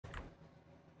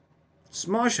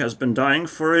Smosh has been dying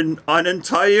for an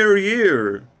entire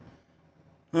year.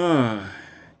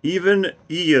 Even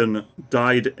Ian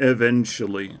died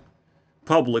eventually.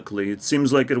 Publicly. It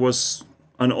seems like it was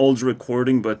an old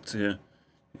recording, but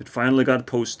it finally got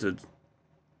posted.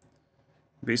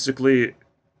 Basically,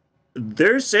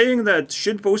 they're saying that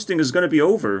shitposting is gonna be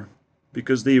over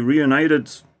because they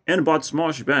reunited and bought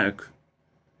Smosh back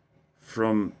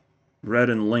from Red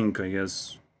and Link, I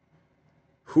guess.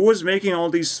 Who was making all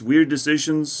these weird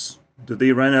decisions? Did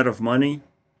they run out of money?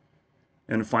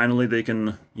 And finally they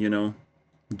can, you know,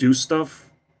 do stuff?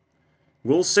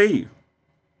 We'll see.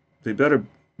 They better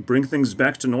bring things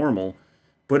back to normal.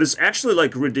 But it's actually,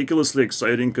 like, ridiculously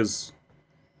exciting because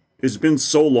it's been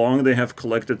so long, they have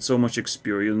collected so much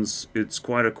experience. It's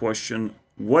quite a question.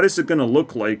 What is it going to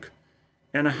look like?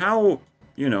 And how,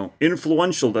 you know,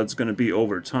 influential that's going to be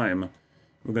over time.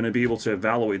 We're going to be able to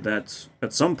evaluate that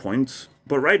at some point.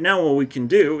 But right now what we can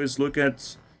do is look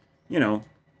at, you know,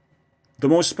 the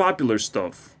most popular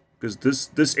stuff. Because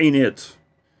this ain't it.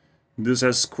 This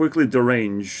has quickly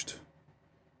deranged.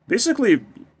 Basically,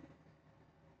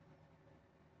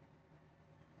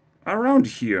 around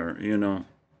here, you know.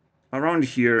 Around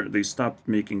here, they stopped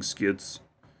making skits.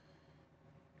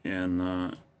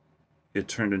 And it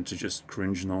turned into just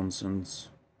cringe nonsense.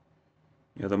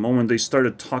 Yeah, the moment they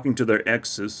started talking to their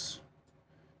exes,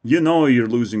 you know you're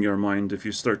losing your mind if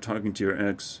you start talking to your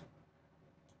ex.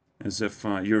 As if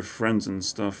you're friends and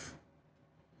stuff.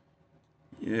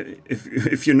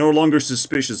 If you're no longer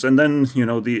suspicious, and then, you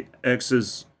know, the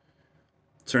exes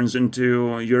turns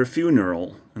into your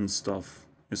funeral and stuff.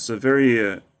 It's a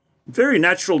very, very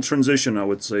natural transition, I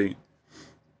would say.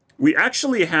 We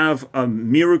actually have a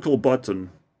miracle button.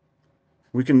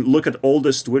 We can look at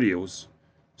oldest videos.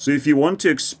 So if you want to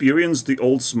experience the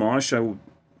old Smosh,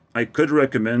 I could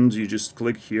recommend you just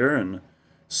click here and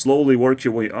slowly work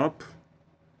your way up.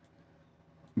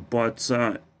 But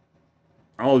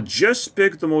I'll just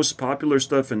pick the most popular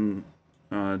stuff and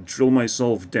drill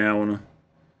myself down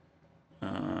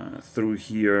through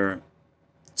here.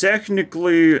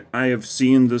 Technically, I have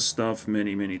seen this stuff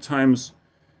many, many times.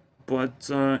 But,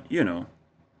 you know,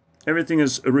 everything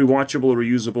is rewatchable,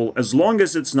 reusable, as long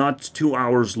as it's not 2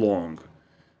 hours long.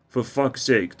 For fuck's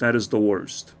sake, that is the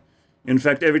worst. In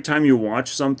fact, every time you watch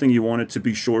something, you want it to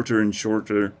be shorter and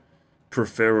shorter,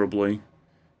 preferably.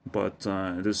 But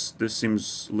this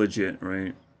seems legit,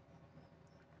 right?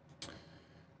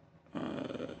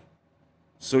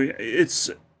 So it's...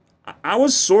 I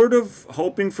was sort of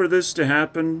hoping for this to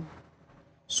happen.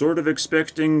 Sort of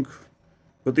expecting...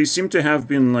 But they seem to have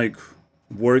been, like,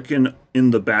 working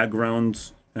in the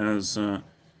background, as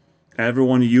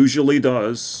everyone usually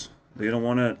does. They don't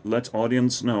want to let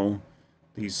audience know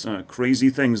these crazy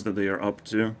things that they are up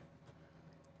to.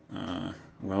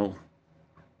 Well...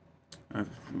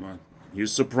 you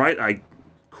surprised?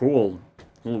 Cool.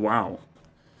 Oh, wow.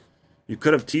 You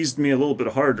could have teased me a little bit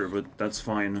harder, but that's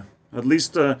fine. At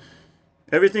least,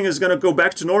 everything is gonna go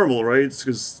back to normal, right?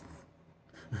 Because...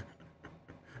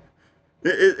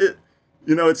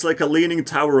 you know, it's like a leaning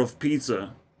tower of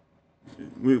pizza.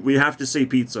 We have to say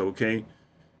pizza, okay?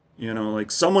 You know,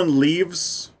 like, someone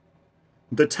leaves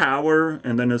the tower,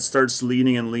 and then it starts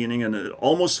leaning, and it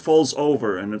almost falls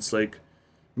over, and it's like...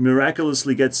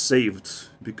 miraculously gets saved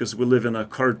because we live in a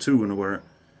cartoon where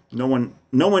no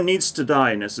one needs to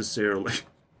die necessarily,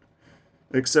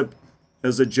 except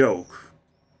as a joke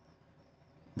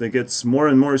that gets more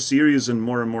and more serious and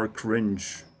more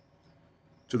cringe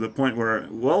to the point where,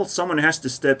 well, someone has to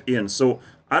step in. So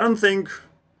I don't think,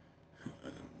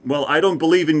 well, I don't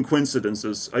believe in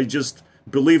coincidences. I just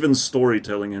believe in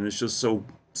storytelling, and it's just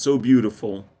so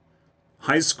beautiful.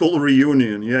 High school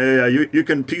reunion, yeah. You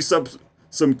can piece up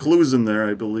some clues in there,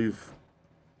 I believe.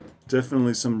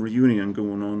 Definitely some reunion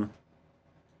going on.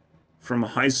 From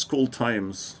high school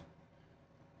times.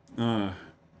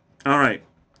 Alright,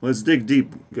 let's dig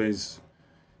deep, guys.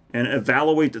 And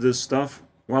evaluate this stuff.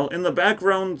 While in the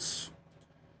background,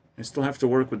 I still have to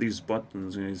work with these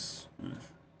buttons, guys.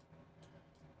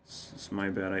 It's my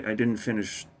bad. I didn't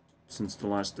finish since the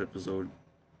last episode.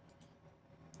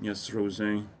 Yes,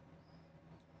 Rosé.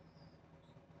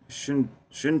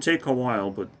 Shouldn't take a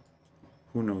while, but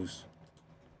who knows.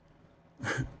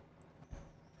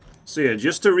 So yeah,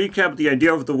 just to recap, the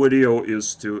idea of the video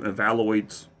is to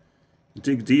evaluate,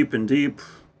 dig deep and deep,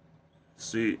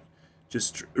 see,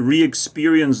 just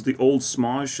re-experience the old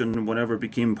Smosh and whatever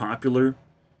became popular.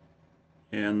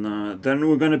 And then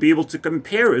we're going to be able to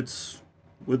compare it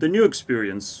with the new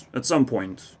experience at some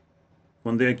point.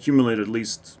 When they accumulate at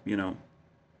least, you know,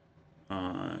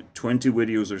 20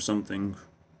 videos or something.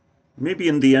 Maybe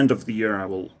in the end of the year I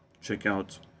will check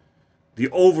out the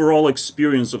overall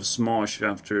experience of Smosh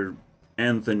after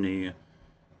Ian-thony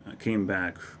came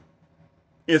back,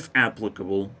 if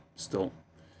applicable. Still,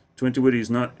 20 witty is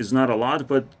not a lot,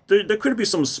 but there could be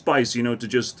some spice, you know, to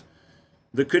just,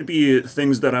 there could be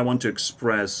things that I want to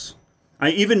express. I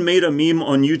even made a meme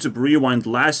on YouTube Rewind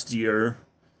last year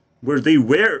where they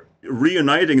were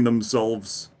reuniting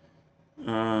themselves.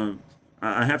 I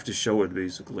have to show it,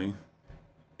 basically.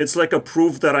 It's like a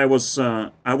proof that I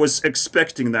was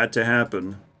expecting that to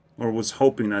happen, or was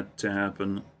hoping that to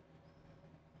happen.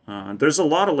 There's a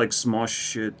lot of like Smosh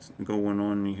shit going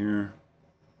on here,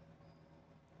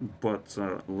 but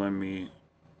let me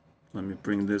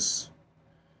bring this.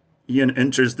 Ian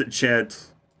enters the chat.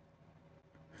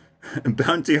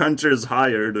 Bounty hunter is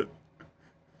hired,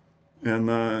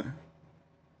 and I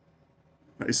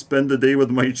spend the day with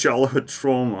my childhood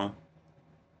trauma.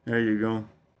 There you go.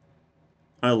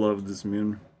 I love this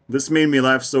meme. This made me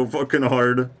laugh so fucking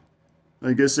hard.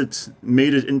 I guess it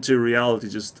made it into reality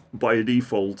just by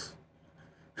default.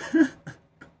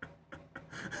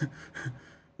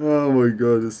 Oh my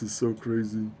god, this is so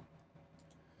crazy.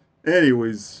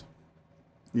 Anyways,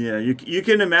 yeah, you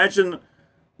can imagine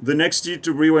the next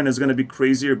YouTube Rewind is going to be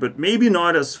crazier, but maybe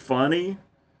not as funny.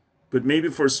 But maybe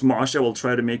for Smosh, I will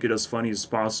try to make it as funny as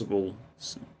possible.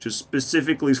 Just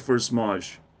specifically for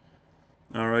Smosh.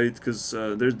 Alright, because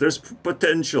there's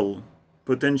potential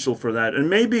for that. And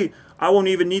maybe I won't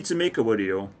even need to make a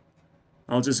video.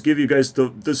 I'll just give you guys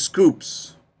the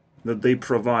scoops that they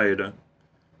provide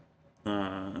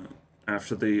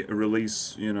after they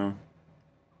release, you know,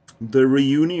 the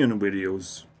reunion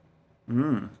videos.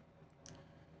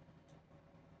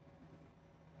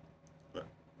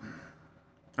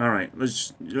 Alright,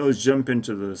 let's jump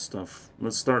into this stuff.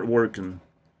 Let's start working.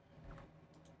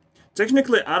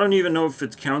 Technically, I don't even know if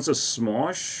it counts as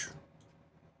Smosh.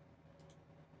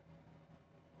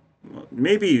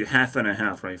 Maybe half and a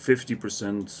half, right?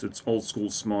 50%, it's old school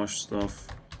Smosh stuff.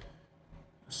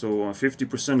 So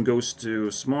 50% goes to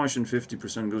Smosh and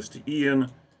 50% goes to Ian.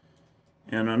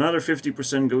 And another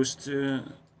 50% goes to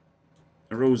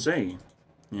Rose, you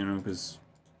know, because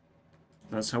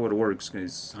that's how it works,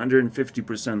 guys.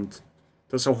 150%.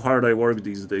 That's how hard I work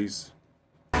these days.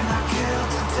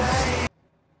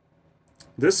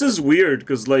 This is weird,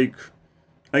 because, like,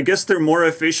 I guess they're more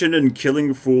efficient in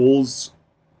killing fools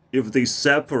if they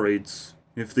separate,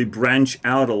 if they branch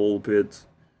out a little bit.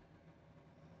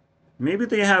 Maybe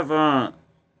they have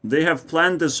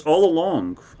planned this all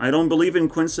along. I don't believe in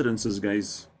coincidences,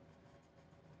 guys.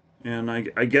 And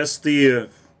I guess the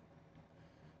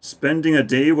spending a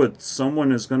day with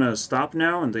someone is gonna stop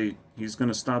now, and he's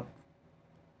gonna stop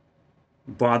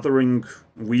bothering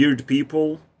weird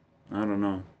people. I don't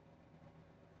know.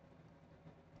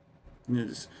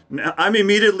 I'm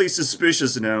immediately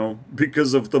suspicious now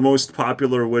because of the most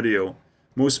popular video.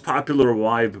 Most popular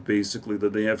vibe, basically,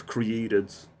 that they have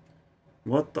created.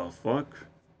 What the fuck?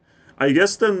 I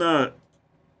guess then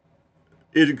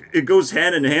it goes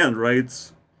hand in hand,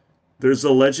 right? There's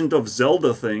a Legend of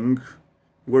Zelda thing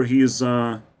where he's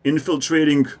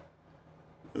infiltrating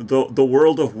the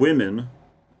world of women,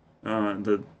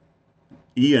 that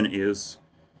Ian is,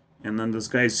 and then this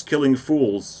guy's killing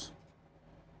fools.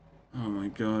 Oh my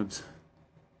god.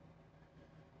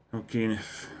 Okay.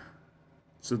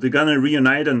 So they're gonna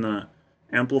reunite and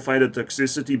amplify the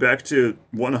toxicity back to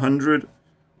 100?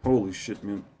 Holy shit,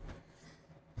 man.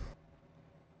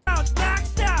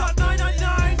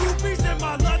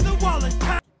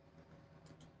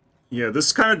 Yeah,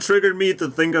 this kind of triggered me to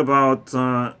think about,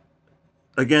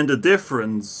 again, the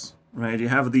difference, right? You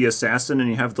have the assassin and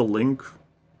you have the Link.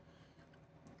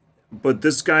 But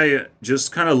this guy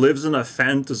just kind of lives in a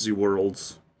fantasy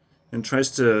world and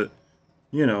tries to,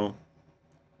 you know,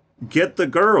 get the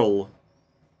girl.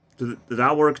 Did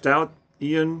that work out,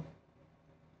 Ian?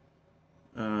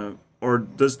 Or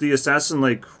does the assassin,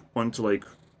 like, want to, like,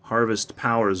 harvest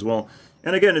power as well?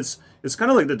 And again, it's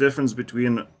kind of like the difference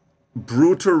between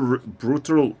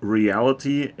brutal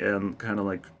reality and kind of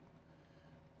like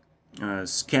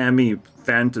scammy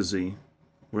fantasy,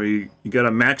 where you got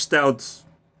a maxed out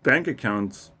bank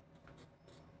account.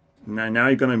 Now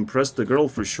you're gonna impress the girl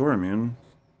for sure, man.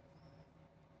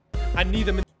 I need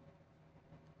them.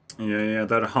 Yeah,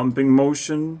 that humping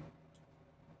motion.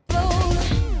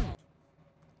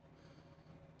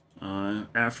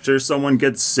 After someone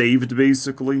gets saved,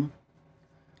 basically.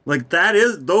 Like,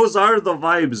 those are the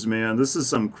vibes, man. This is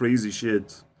some crazy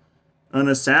shit. An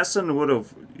assassin would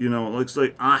have, you know, looks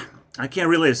like, I can't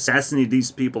really assassinate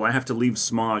these people. I have to leave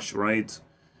Smosh, right?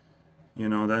 You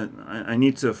know, that I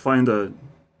need to find a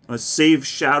safe,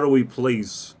 shadowy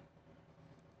place.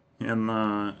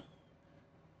 And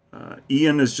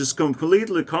Ian is just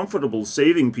completely comfortable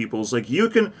saving people. It's like, you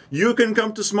can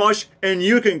come to Smosh, and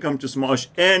you can come to Smosh,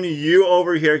 and you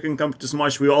over here can come to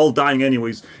Smosh. We're all dying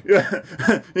anyways. Yeah,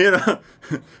 you know.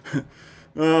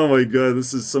 Oh my god,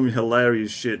 this is some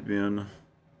hilarious shit, man.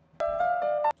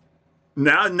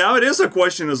 Now it is a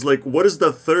question, is like, what is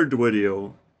the third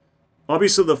video?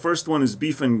 Obviously the first one is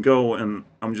beef and go, and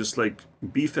I'm just like,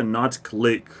 beef and not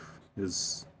click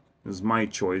is my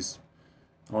choice.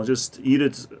 I'll just eat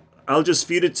it. I'll just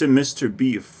feed it to Mr.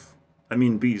 Beef. I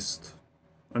mean Beast.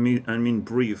 I mean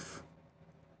Brief.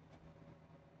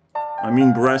 I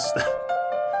mean Breast.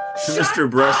 Mr.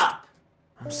 Breast.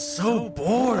 I'm so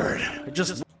bored. I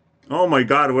just... Oh my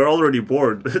god, we're already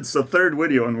bored. It's the third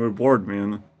video and we're bored,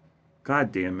 man.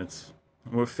 God damn it.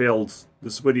 We're failed.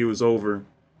 This video is over.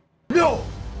 No!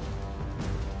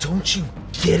 Don't you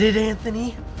get it,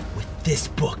 Anthony? With this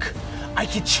book, I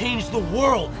can change the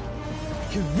world.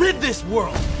 I can rid this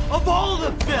world of all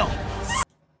the filth.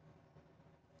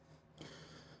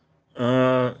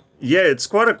 Yeah, it's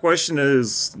quite a question.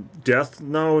 Is Death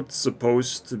Note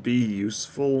supposed to be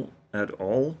useful at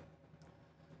all?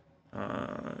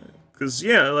 Because,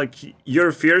 yeah, like,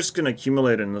 your fears can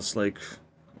accumulate in this, like,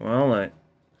 well,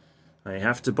 I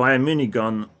have to buy a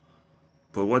minigun,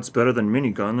 but what's better than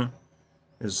minigun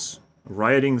is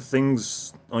writing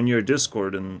things on your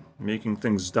Discord and making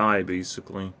things die,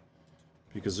 basically.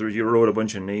 Because you wrote a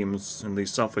bunch of names and they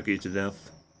suffocate to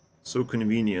death. So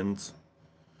convenient.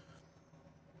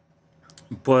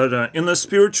 But in the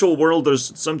spiritual world,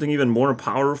 there's something even more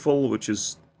powerful, which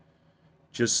is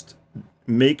just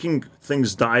making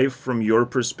things die from your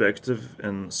perspective,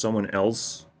 and someone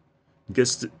else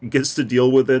gets to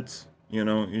deal with it. You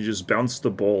know, you just bounce the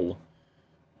ball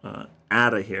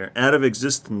out of here, out of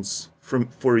existence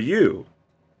for you,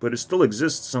 but it still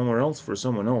exists somewhere else for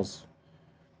someone else.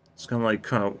 It's kind of like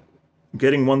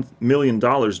getting $1 million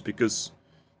because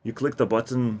you clicked a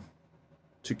button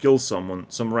to kill someone,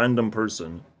 some random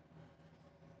person.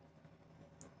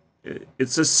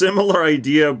 It's a similar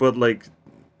idea, but like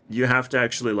you have to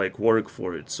actually like work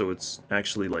for it, so it's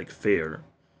actually like fair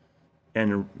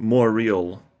and more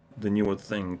real than you would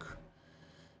think.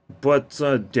 But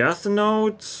Death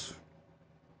Note,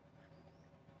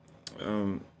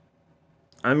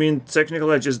 I mean,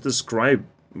 technically I just described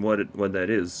what that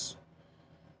is.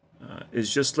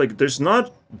 It's just like there's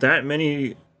not that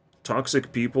many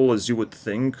toxic people as you would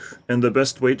think, and the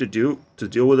best way to deal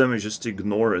with them is just to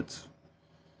ignore it.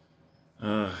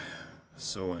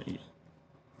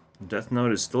 Death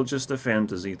Note is still just a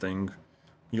fantasy thing.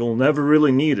 You'll never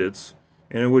really need it,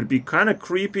 and it would be kind of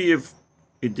creepy if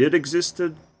it did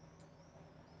existed.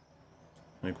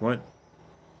 Like what?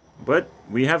 But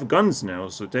we have guns now,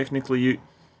 so technically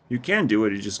you can do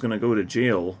it. You're just gonna go to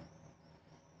jail,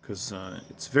 because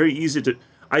it's very easy to.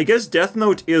 I guess Death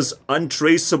Note is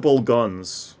untraceable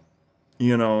guns,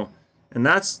 you know, and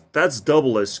that's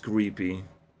double as creepy.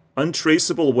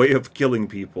 Untraceable way of killing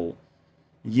people.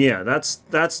 Yeah,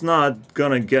 that's not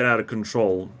gonna get out of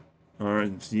control.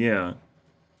 Alright, yeah.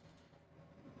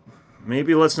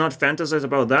 Maybe let's not fantasize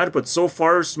about that, but so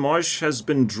far Smosh has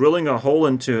been drilling a hole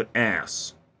into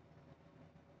ass.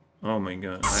 Oh my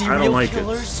god, I don't like it.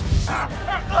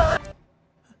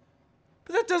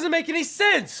 But that doesn't make any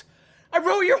sense! I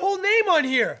wrote your whole name on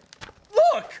here!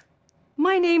 Look!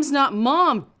 My name's not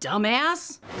Mom,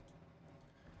 dumbass!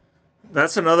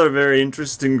 That's another very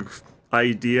interesting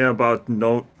idea about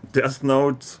Death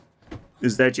Note,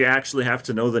 is that you actually have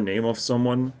to know the name of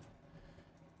someone.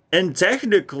 And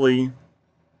technically,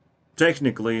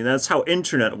 that's how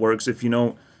internet works. If you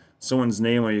know someone's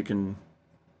name, or you can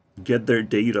get their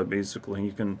data, basically.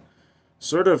 You can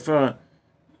sort of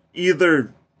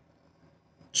either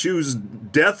choose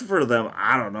death for them.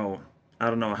 I don't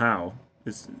know how.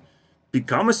 It's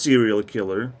become a serial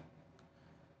killer.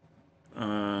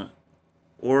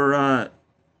 Or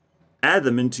add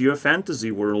them into your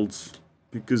fantasy worlds.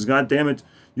 Because goddammit,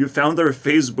 you found their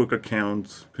Facebook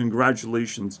account.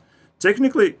 Congratulations.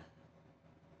 Technically,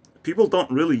 people don't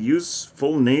really use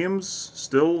full names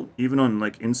still, even on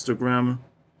like Instagram.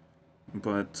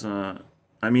 But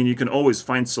I mean, you can always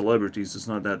find celebrities. It's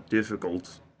not that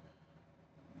difficult.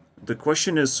 The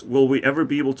question is, will we ever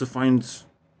be able to find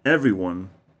everyone?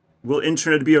 Will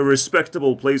internet be a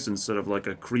respectable place instead of like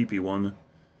a creepy one?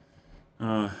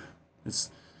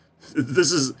 This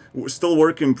is still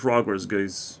work in progress,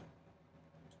 guys.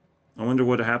 I wonder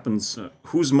what happens.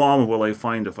 Whose mom will I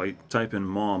find if I type in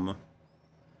mom?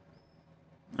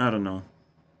 I don't know.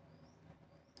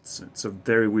 It's a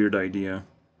very weird idea.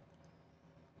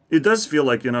 It does feel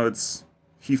like, you know,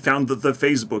 he found the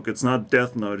Facebook. It's not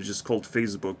Death Note, it's just called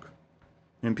Facebook.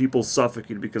 And people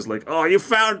suffocate because like, oh, you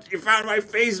found my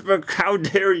Facebook, how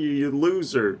dare you, you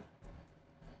loser.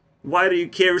 Why do you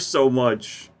care so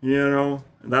much? You know?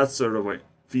 That sort of like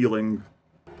feeling.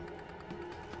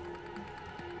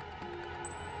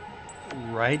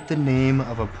 Write the name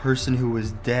of a person who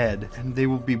is dead, and they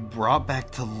will be brought back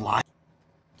to life.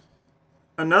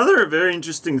 Another very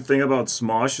interesting thing about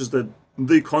Smosh is that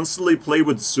they constantly play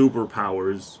with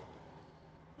superpowers.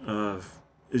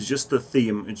 It's just the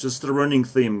theme. It's just the running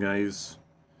theme, guys.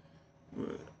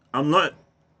 I'm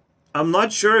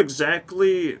not sure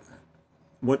exactly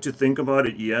what to think about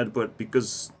it yet, but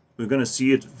because we're gonna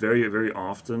see it very, very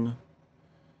often,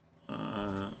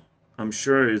 I'm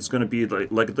sure it's gonna be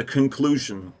like the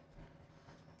conclusion.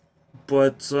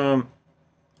 But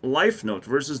Life Note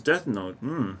versus Death Note.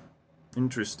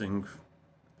 Interesting.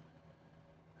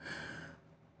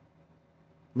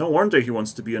 No wonder he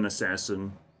wants to be an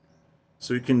assassin.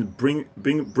 So he can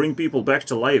bring people back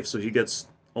to life so he gets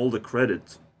all the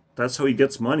credit. That's how he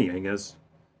gets money, I guess.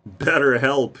 Better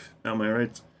help, am I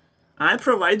right? I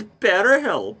provide better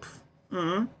help.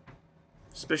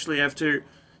 Especially after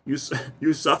you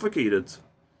suffocated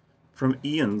from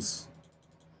Ian's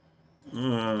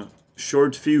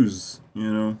short fuse,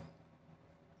 you know.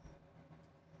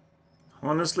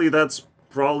 Honestly, that's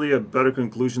probably a better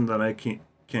conclusion than I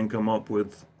can come up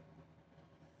with.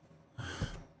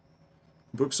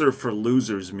 Books are for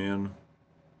losers, man.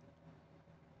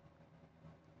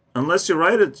 Unless you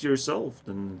write it yourself,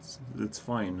 then it's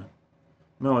fine.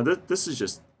 No, this is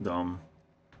just dumb.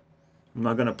 I'm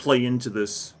not gonna play into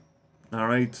this.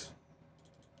 Alright?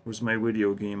 Where's my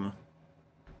video game?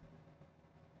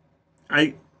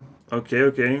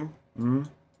 Okay.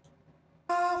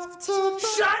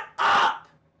 Shut up!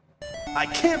 I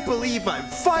can't believe I'm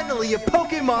finally a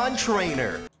Pokemon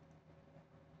trainer!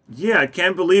 Yeah, I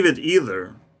can't believe it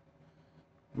either.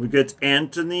 We get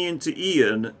Anthony into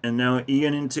Ian, and now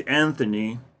Ian into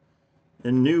Anthony.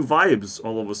 And new vibes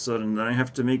all of a sudden that I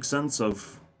have to make sense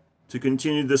of to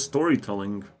continue the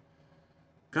storytelling.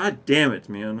 God damn it,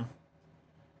 man.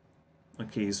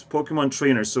 Okay, he's Pokemon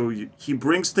trainer, so he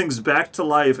brings things back to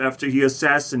life after he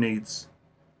assassinates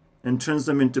and turns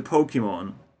them into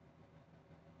Pokemon.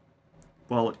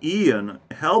 While Ian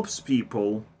helps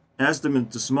people, adds them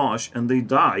into Smosh, and they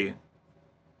die.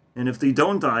 And if they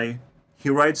don't die, he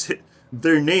writes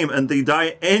their name and they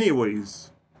die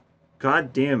anyways.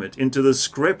 God damn it. Into the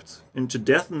script. Into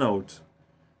Death Note.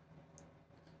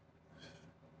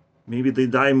 Maybe they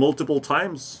die multiple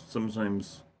times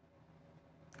sometimes.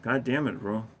 God damn it,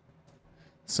 bro.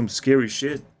 Some scary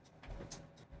shit.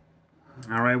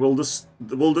 Alright, will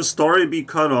the story be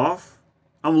cut off?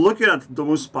 I'm looking at the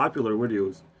most popular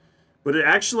videos. But it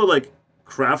actually, like,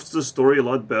 crafts the story a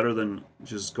lot better than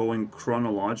just going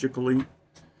chronologically.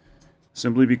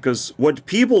 Simply because what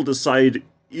people decide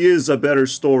is a better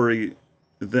story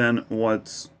than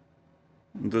what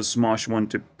the Smosh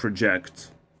want to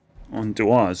project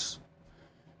onto us.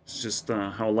 It's just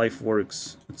how life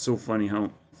works. It's so funny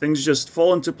how things just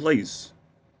fall into place.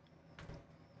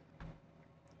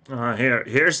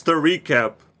 Here's the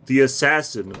recap. The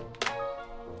assassin.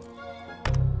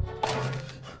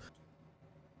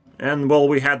 And, well,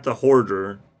 we had the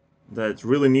hoarder that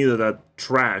really needed that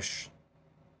trash.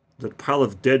 That pile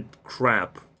of dead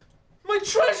crap. My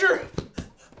treasure!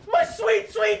 My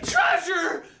sweet, sweet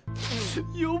treasure!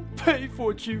 You'll pay for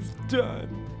what you've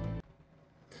done.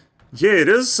 Yeah, it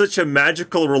is such a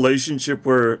magical relationship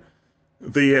where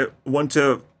they want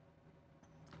to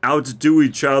outdo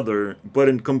each other, but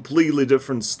in completely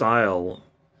different style.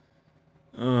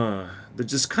 They're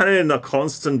just kind of in a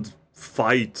constant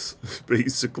fight,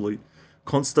 basically.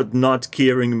 Constant not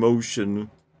caring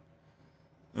motion.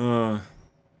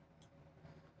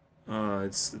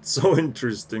 It's so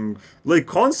interesting. Like,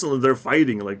 constantly they're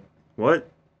fighting, like, what?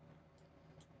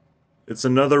 It's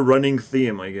another running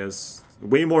theme, I guess.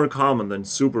 Way more common than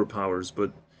superpowers,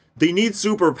 but they need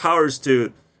superpowers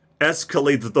to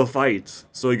escalate the fight.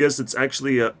 So I guess it's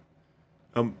actually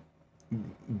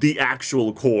the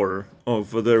actual core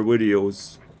of their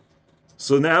videos.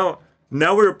 So now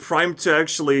we're primed to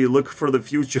actually look for the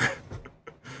future.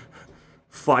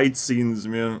 Fight scenes,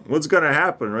 man. What's gonna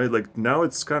happen, right? Like, now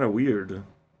it's kind of weird.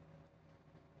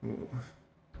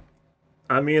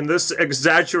 I mean, this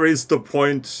exaggerates the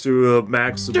point to a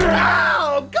maximum.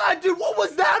 Oh, God, dude, what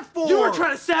was that for? You were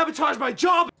trying to sabotage my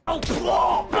job!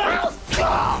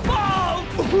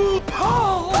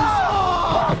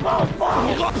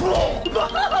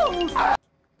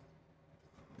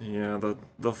 Yeah,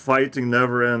 the fighting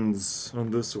never ends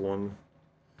on this one.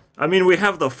 I mean, we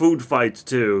have the food fight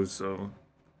too, so...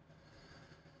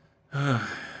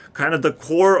 kind of the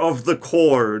core of the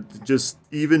core, just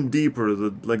even deeper,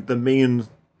 the main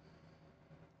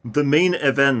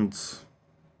event.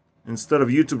 Instead of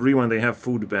YouTube Rewind, they have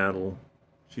food battle.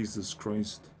 Jesus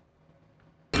Christ.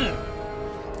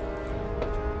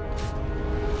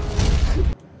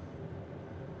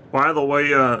 By the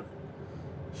way,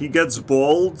 he gets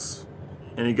bald,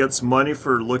 and he gets money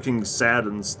for looking sad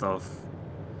and stuff.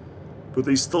 But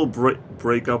they still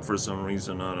break up for some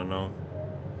reason, I don't know.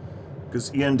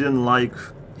 Because Ian didn't like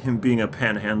him being a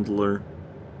panhandler.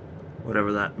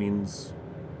 Whatever that means.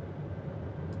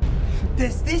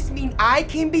 Does this mean I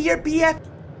can be your BF?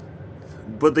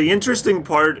 But the interesting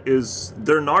part is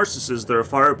they're narcissists, they're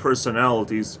fire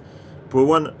personalities. But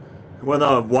when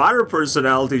a water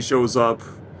personality shows up,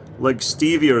 like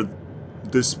Stevie or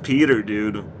this Peter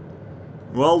dude,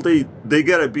 well, they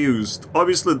get abused.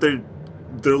 Obviously,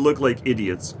 they look like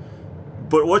idiots.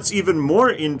 But what's even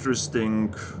more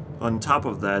interesting on top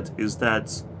of that is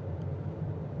that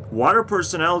water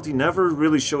personality never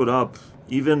really showed up,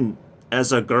 even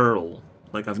as a girl.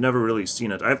 Like, I've never really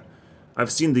seen it.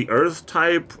 I've seen the earth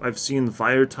type, I've seen the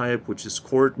fire type, which is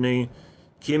Courtney.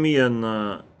 Kimmy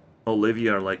and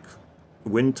Olivia are like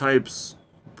wind types,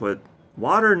 but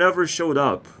water never showed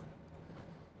up.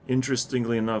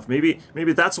 Interestingly enough. Maybe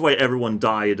that's why everyone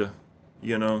died,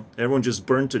 you know? Everyone just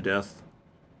burned to death.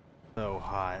 So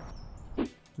hot.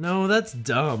 No, that's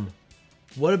dumb.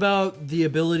 What about the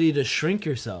ability to shrink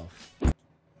yourself?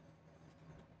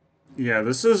 Yeah,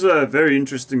 this is very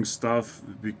interesting stuff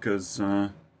because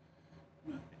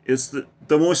it's the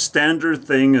most standard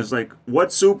thing is like, what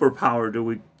superpower do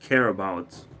we care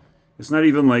about? It's not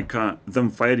even like them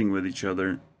fighting with each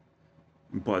other,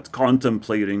 but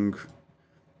contemplating.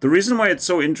 The reason why it's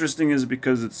so interesting is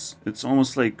because it's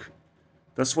almost like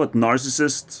that's what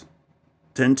narcissists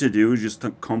tend to do, just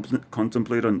to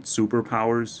contemplate on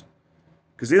superpowers.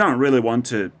 Because they don't really want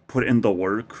to put in the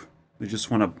work. They just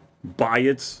want to buy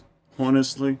it,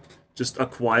 honestly. Just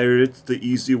acquire it the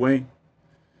easy way.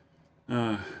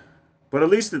 But at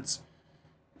least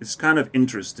it's kind of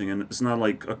interesting, and it's not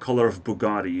like a color of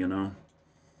Bugatti, you know?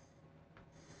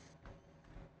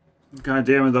 God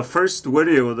damn it, the first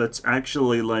video that's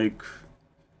actually like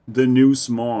the new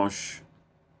Smosh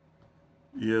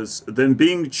is them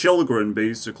being children,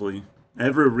 basically.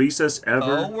 Every recess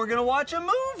ever. Oh, we're gonna watch a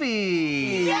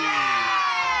movie!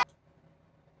 Yeah!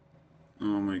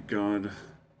 Oh my god.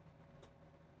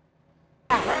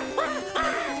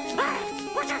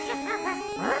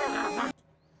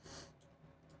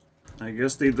 I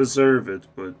guess they deserve it,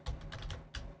 but...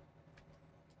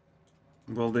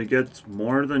 Well, they get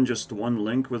more than just one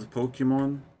link with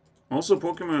Pokemon. Also,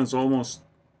 Pokemon is almost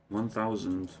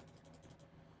 1,000.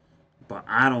 But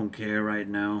I don't care right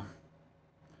now.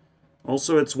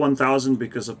 Also, it's 1,000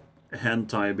 because of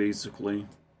hentai, basically.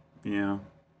 Yeah.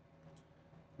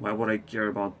 Why would I care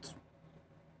about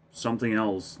something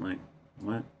else? Like,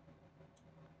 what?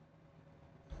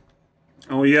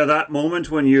 Oh yeah, that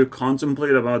moment when you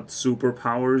contemplate about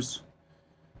superpowers,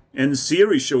 and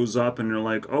Siri shows up and you're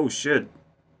like, oh shit,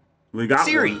 we got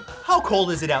Siri, one. how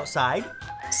cold is it outside?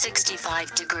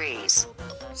 65 degrees.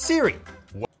 Siri.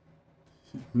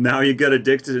 Now you get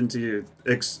addicted into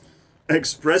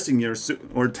expressing your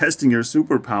or testing your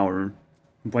superpower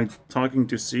by talking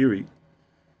to Siri.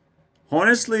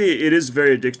 Honestly, it is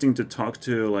very addicting to talk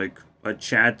to like a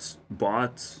chat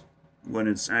bot when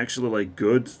it's actually like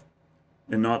good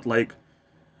and not like,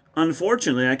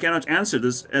 unfortunately, I cannot answer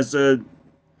this as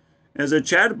a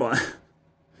chat bot.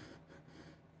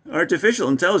 Artificial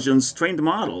intelligence trained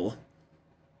model.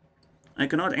 I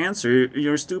cannot answer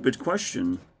your stupid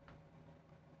question.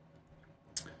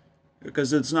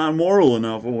 Because it's not moral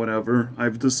enough or whatever,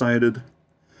 I've decided.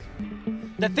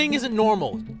 That thing isn't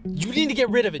normal. You need to get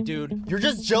rid of it, dude. You're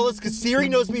just jealous because Siri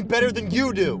knows me better than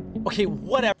you do. Okay,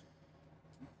 whatever.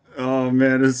 Oh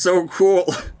man, it's so cool.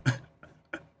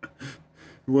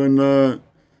 When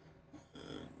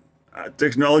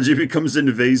technology becomes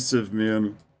invasive,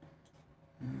 man.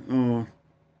 Oh,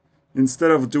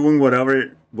 instead of doing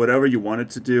whatever you want it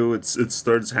to do, it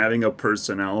starts having a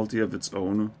personality of its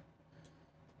own.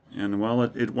 And well,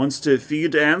 it wants to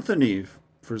feed Anthony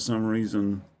for some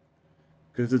reason,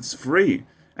 because it's free.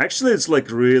 Actually, it's like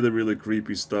really, really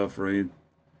creepy stuff, right?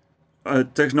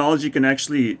 Technology can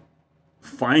actually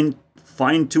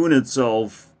fine-tune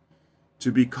itself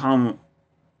to become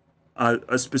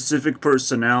a specific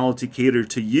personality catered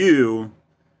to you,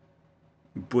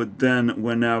 but then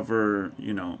whenever,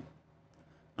 you know,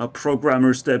 a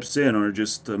programmer steps in, or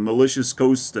just a malicious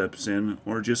code steps in,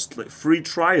 or just like free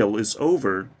trial is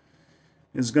over,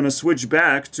 it's gonna switch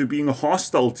back to being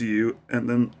hostile to you, and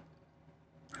then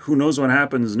who knows what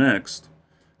happens next.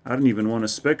 I don't even want to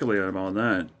speculate about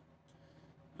that.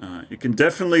 It can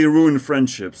definitely ruin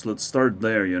friendships. Let's start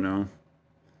there, you know.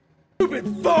 Stupid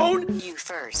phone! You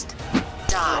first.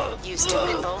 Die. You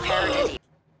stupid boneheaded.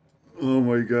 Oh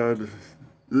my god.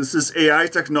 This is AI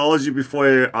technology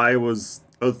before AI was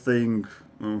a thing.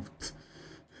 Oh.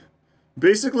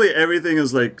 Basically everything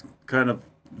is like kind of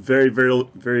very, very,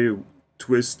 very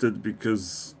twisted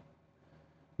because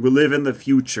we live in the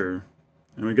future.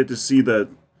 And we get to see that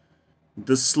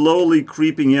the slowly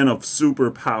creeping in of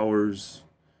superpowers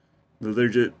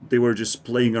that they were just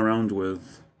playing around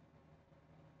with.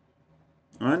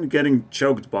 I'm getting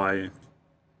choked by.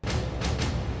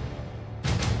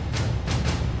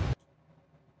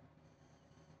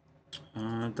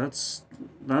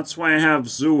 That's why I have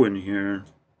Zoo in here.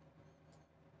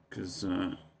 Because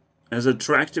as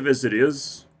attractive as it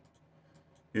is,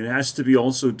 it has to be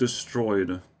also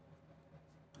destroyed.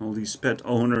 All these pet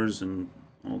owners and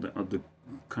all the other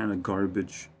kind of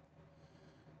garbage.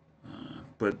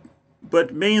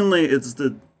 But mainly it's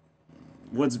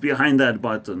what's behind that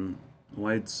button.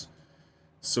 Why it's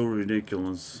so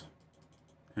ridiculous.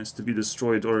 It has to be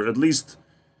destroyed, or at least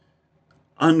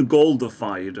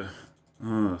ungoldified.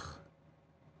 Ugh.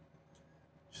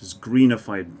 Just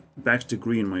greenified. Back to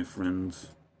green, my friends.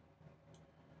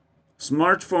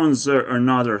 Smartphones are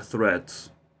not a threat.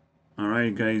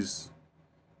 Alright, guys?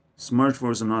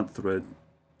 Smartphones are not a threat.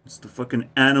 It's the fucking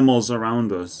animals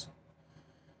around us.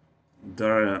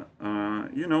 They're,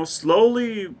 you know,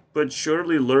 slowly but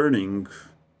surely learning.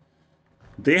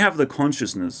 They have the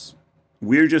consciousness.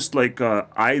 We're just like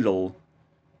idle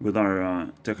with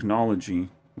our technology.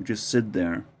 We just sit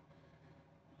there.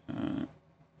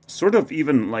 Sort of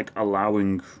even like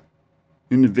allowing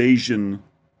invasion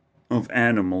of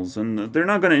animals. And they're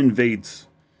not going to invade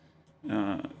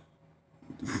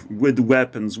with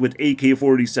weapons, with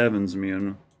AK-47s,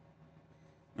 man.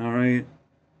 Alright?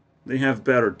 They have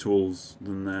better tools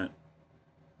than that.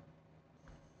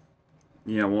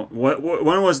 Yeah,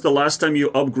 when was the last time you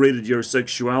upgraded your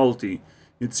sexuality?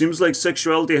 It seems like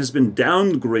sexuality has been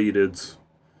downgraded.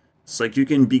 It's like you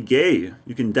can be gay.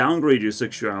 You can downgrade your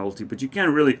sexuality, but you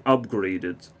can't really upgrade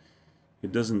it.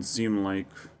 It doesn't seem like...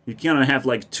 You can't have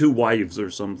like 2 wives or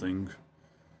something.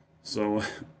 So...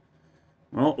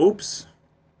 Well, oops.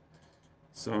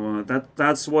 So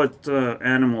that's what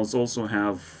animals also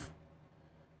have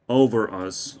over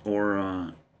us,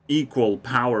 or equal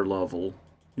power level,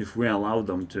 if we allow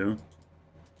them to.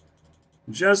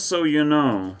 Just so you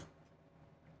know,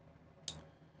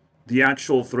 the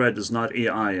actual threat is not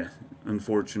AI,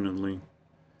 unfortunately.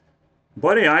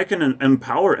 But AI can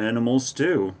empower animals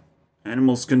too.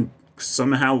 Animals can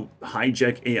somehow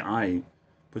hijack AI,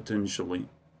 potentially.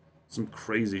 Some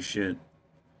crazy shit.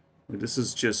 This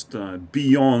is just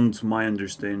beyond my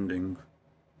understanding.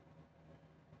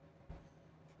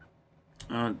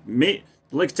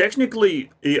 Like,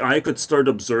 technically, AI could start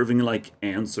observing, like,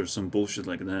 ants or some bullshit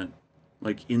like that.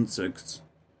 Like, insects.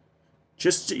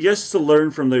 Just to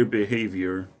learn from their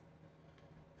behavior.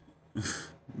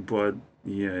 But,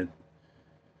 yeah.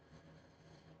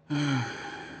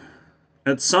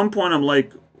 At some point, I'm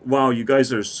like, wow, you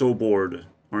guys are so bored,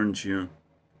 aren't you?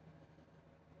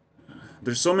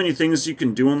 There's so many things you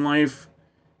can do in life,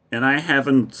 and I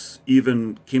haven't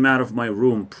even came out of my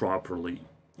room properly,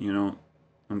 you know?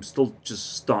 I'm still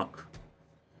just stuck.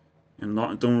 And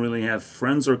don't really have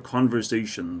friends or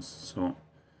conversations, so...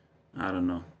 I don't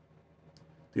know.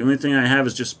 The only thing I have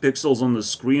is just pixels on the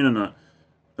screen and a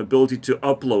ability to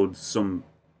upload some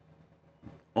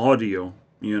audio,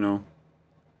 you know?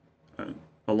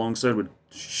 Alongside with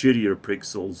shittier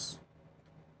pixels.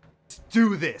 Let's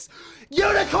do this!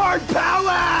 Unicorn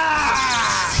power!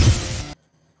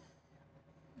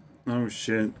 Oh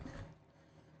shit.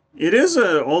 It is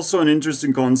also an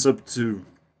interesting concept to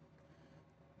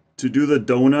do the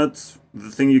donut, the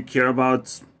thing you care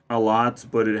about a lot,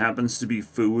 but it happens to be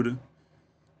food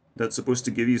that's supposed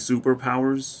to give you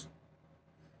superpowers.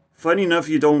 Funny enough,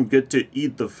 you don't get to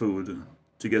eat the food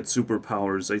to get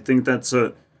superpowers. I think that's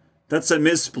a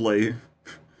misplay.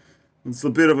 It's a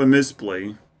bit of a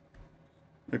misplay.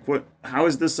 Like, what? How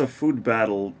is this a food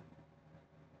battle?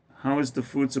 How is the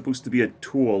food supposed to be a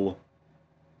tool,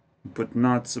 but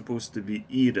not supposed to be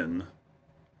eaten?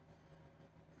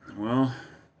 Well,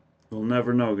 we'll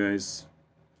never know, guys.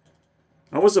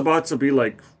 I was about to be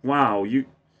like, wow, you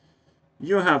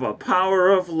have a power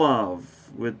of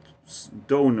love with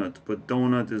donut, but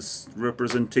donut is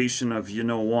representation of you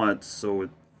know what, so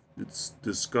it's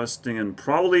disgusting, and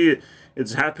probably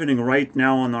it's happening right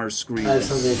now on our screen. I have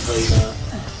something to tell you about.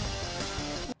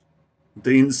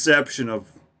 The inception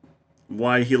of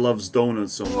why he loves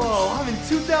donuts so much. Whoa, I'm in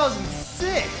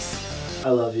 2006! I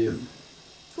love you.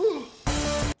 Oh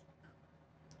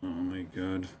my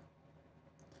god.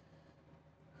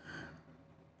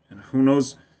 And who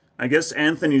knows? I guess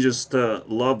Anthony just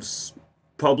loves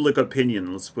public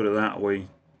opinion, let's put it that way.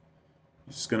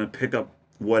 He's just gonna pick up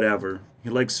whatever. He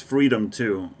likes freedom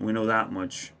too, we know that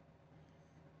much.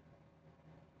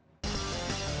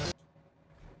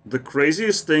 The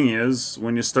craziest thing is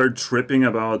when you start tripping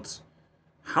about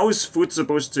how is food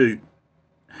supposed to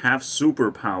have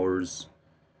superpowers,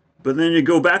 but then you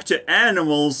go back to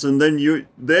animals and then you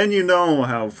know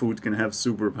how food can have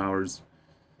superpowers.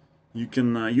 You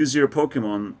can use your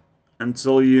Pokemon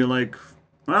until you like,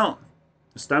 well,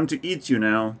 it's time to eat you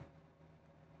now.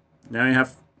 Now you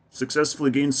have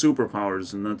successfully gained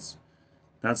superpowers, and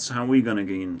that's how we gonna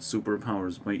gain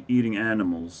superpowers, by eating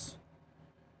animals.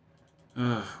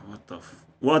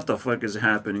 What the fuck is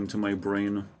happening to my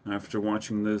brain after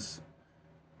watching this?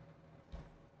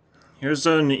 Here's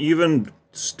an even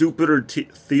stupider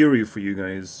theory for you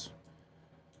guys.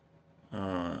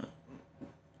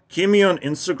 Kimmy on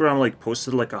Instagram like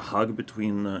posted like a hug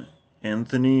between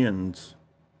Anthony and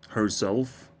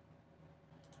herself,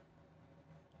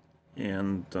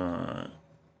 and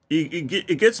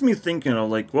it gets me thinking of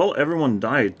like, well, everyone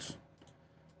died.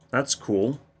 That's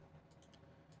cool.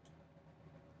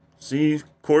 See,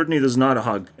 Courtney does not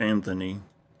hug Anthony,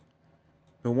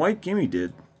 but why Kimmy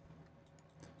did?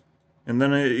 And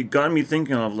then it got me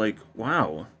thinking of like,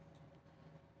 wow,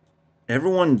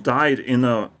 everyone died in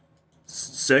a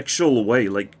sexual way.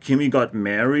 Like Kimmy got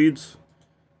married,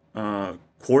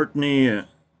 Courtney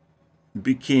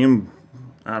became,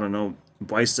 I don't know,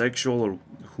 bisexual or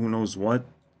who knows what.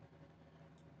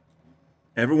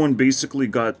 Everyone basically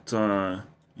got,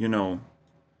 you know,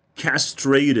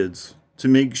 castrated to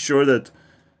make sure that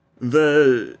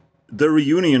the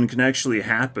reunion can actually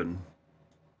happen.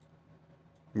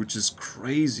 Which is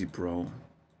crazy, bro.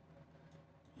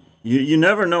 You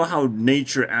never know how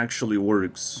nature actually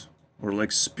works. Or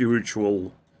like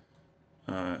spiritual,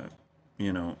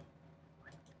 you know,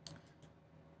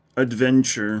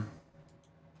 adventure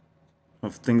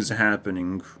of things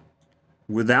happening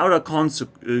without a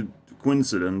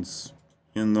coincidence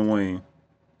in the way.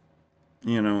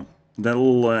 You know, that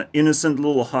little innocent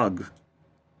little hug.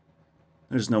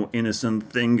 There's no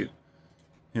innocent thing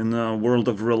in the world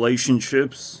of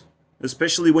relationships.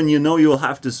 Especially when you know you'll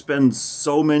have to spend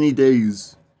so many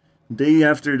days, day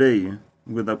after day,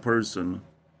 with a person.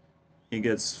 It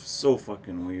gets so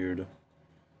fucking weird.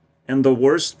 And the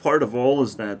worst part of all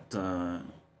is that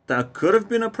that could have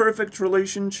been a perfect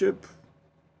relationship.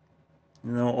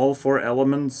 You know, all four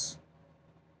elements.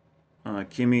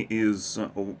 Kimmy is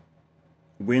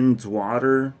wind,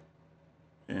 water,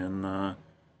 and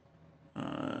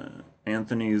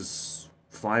Anthony's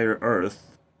fire,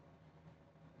 earth.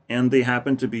 And they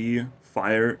happen to be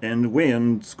fire and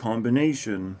wind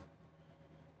combination.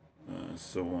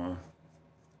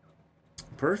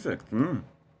 Perfect.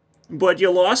 But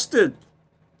you lost it.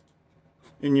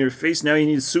 In your face, now you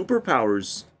need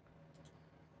superpowers.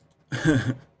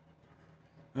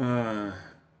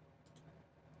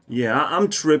 Yeah, I'm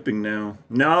tripping now.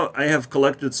 Now I have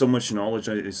collected so much knowledge,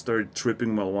 I started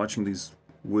tripping while watching these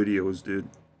videos, dude.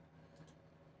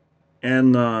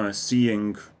 And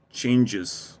seeing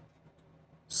changes.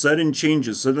 Sudden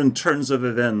changes, sudden turns of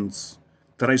events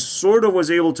that I sort of was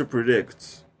able to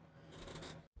predict.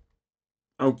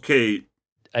 Okay.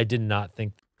 I did not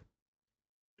think...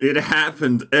 It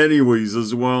happened anyways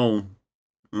as well.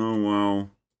 Oh, wow.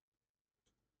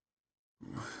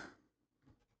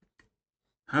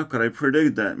 How could I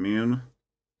predict that, man?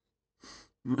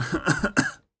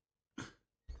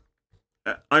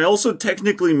 I also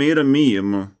technically made a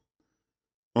meme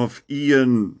of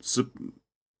Ian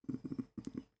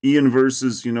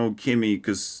versus, you know, Kimmy,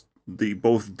 because they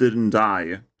both didn't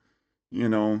die, you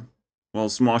know, while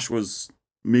Smosh was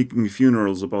making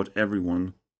funerals about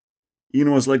everyone.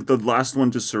 Ian was like the last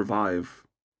one to survive.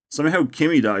 Somehow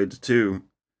Kimmy died too,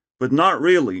 but not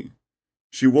really.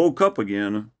 She woke up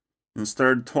again and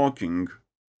started talking,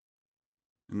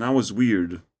 and that was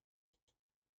weird.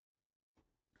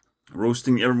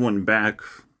 Roasting everyone back.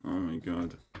 Oh my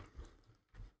god.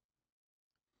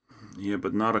 Yeah,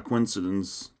 but not a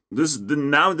coincidence.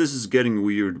 Now this is getting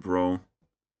weird, bro.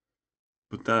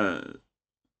 But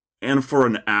and for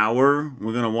an hour?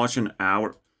 We're gonna watch an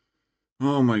hour?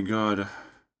 Oh my god.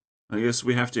 I guess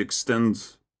we have to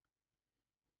extend.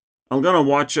 I'm gonna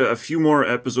watch a few more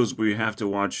episodes where we have to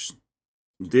watch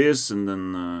this and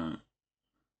then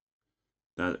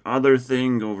that other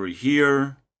thing over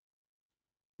here.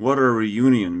 What a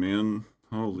reunion, man.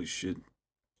 Holy shit.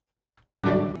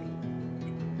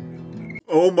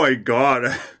 Oh my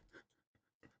god.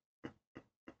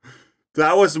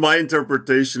 That was my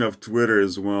interpretation of Twitter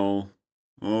as well.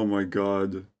 Oh my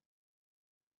god.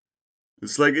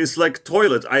 It's like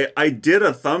toilet. I did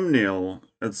a thumbnail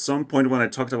at some point when I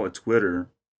talked about Twitter.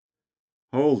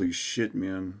 Holy shit,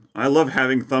 man. I love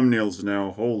having thumbnails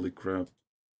now. Holy crap.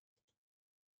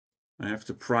 I have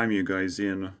to prime you guys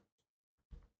in.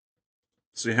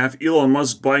 So you have Elon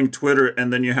Musk buying Twitter,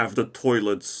 and then you have the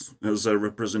toilets as a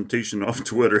representation of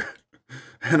Twitter.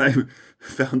 And I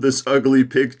found this ugly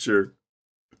picture.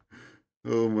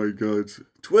 Oh my god.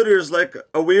 Twitter is like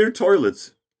a weird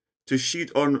toilet to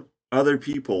shit on other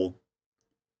people.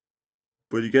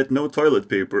 But you get no toilet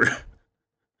paper.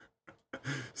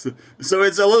 So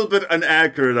it's a little bit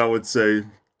inaccurate, I would say.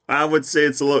 I would say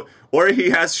it's a little... Or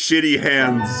he has shitty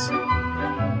hands.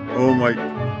 Oh my...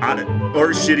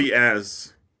 or shitty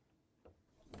ass.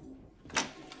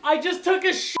 I just took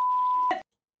a shit!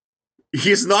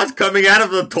 He's not coming out of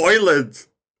the toilet!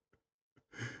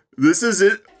 This is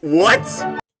it... What?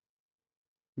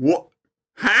 What?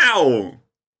 How?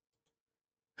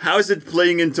 How is it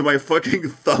playing into my fucking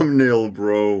thumbnail,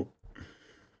 bro?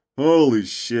 Holy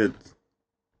shit.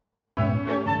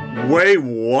 Wait,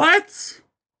 what?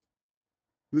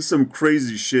 This is some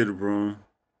crazy shit, bro.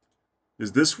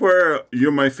 Is this where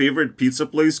my favorite pizza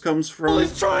place comes from?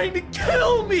 He's trying to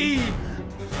kill me!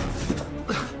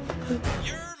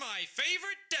 You're my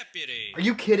favorite deputy. Are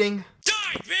you kidding?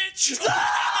 Die, bitch!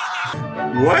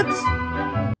 What?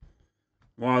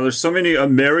 Wow, there's so many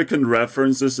American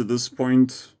references at this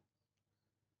point.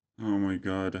 Oh my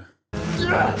god.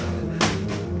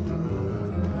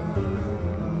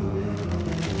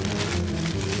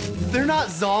 They're not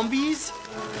zombies.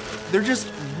 They're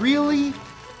just really,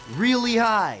 really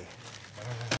high.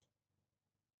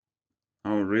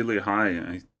 Oh, really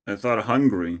high. I thought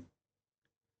hungry.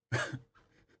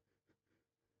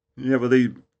 Yeah, but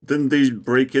didn't they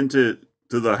break into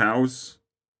the house?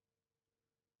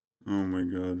 Oh my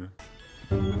god.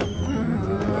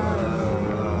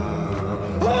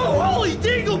 Oh, holy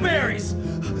dingleberries!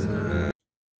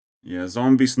 Yeah,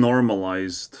 zombies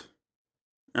normalized.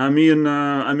 I mean,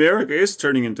 America is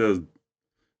turning into a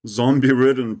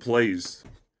zombie-ridden place.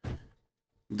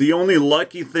 The only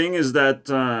lucky thing is that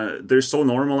they're so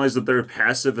normalized that they're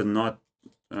passive and not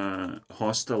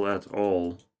hostile at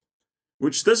all.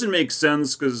 Which doesn't make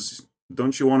sense, because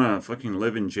don't you want to fucking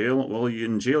live in jail? Well,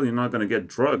 in jail you're not going to get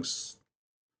drugs.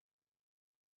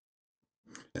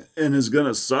 And it's going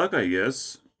to suck, I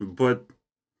guess. But...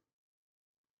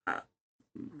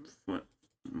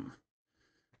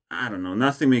 I don't know,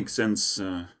 nothing makes sense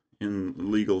in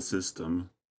legal system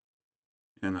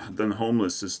and then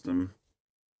homeless system.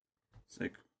 It's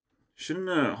like, shouldn't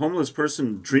a homeless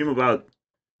person dream about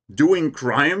doing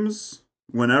crimes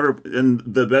whenever, and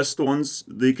the best ones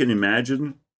they can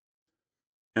imagine?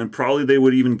 And probably they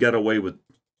would even get away with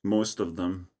most of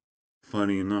them,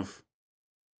 funny enough.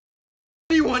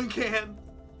 Anyone can!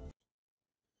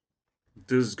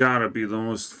 This gotta be the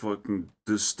most fucking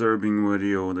disturbing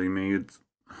video they made.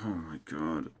 Oh my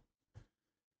god.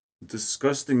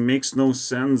 Disgusting, makes no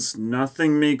sense.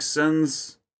 Nothing makes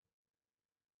sense.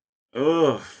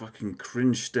 Ugh, fucking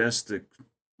cringe-tastic.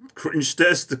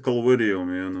 Cringe-tastical video,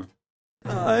 man.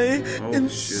 I am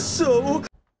shit.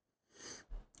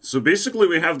 So basically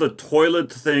we have the toilet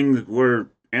thing where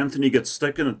Anthony gets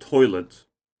stuck in a toilet.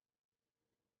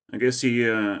 I guess he's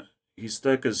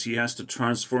stuck because he has to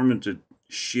transform into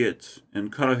shit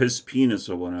and cut off his penis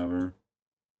or whatever.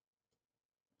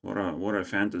 What a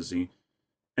fantasy.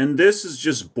 And this is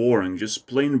just boring, just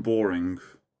plain boring.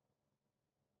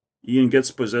 Ian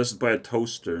gets possessed by a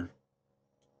toaster.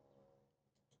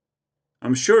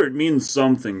 I'm sure it means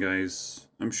something, guys.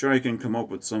 I'm sure I can come up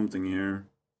with something here.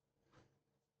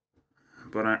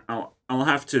 But I'll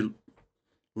have to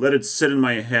let it sit in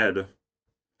my head.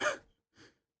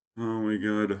 Oh my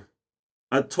god.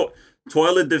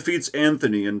 Toilet defeats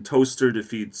Anthony and toaster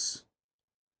defeats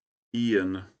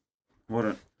Ian. What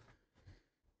a...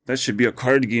 That should be a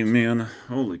card game, man.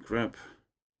 Holy crap.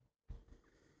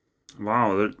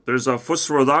 Wow, there's a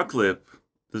Fusroda clip.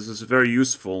 This is very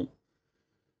useful.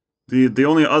 The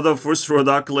only other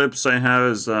Fusroda clips I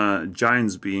have is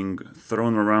giants being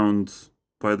thrown around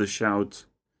by the shout.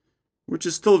 Which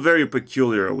is still very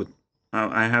peculiar,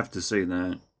 I have to say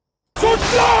that.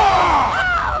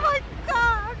 Oh my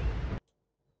god!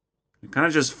 It kind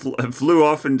of just flew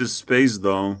off into space,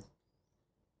 though.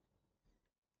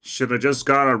 Should have just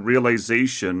got a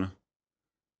realization.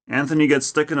 Anthony gets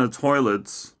stuck in a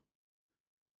toilet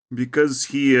because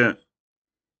he, you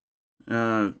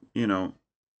know,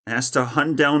 has to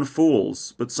hunt down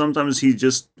fools, but sometimes he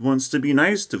just wants to be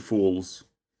nice to fools.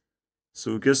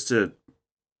 So he gets to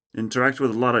interact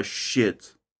with a lot of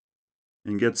shit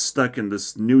and get stuck in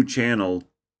this new channel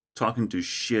talking to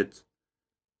shit.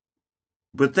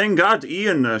 But thank God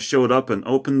Ian showed up and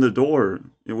opened the door.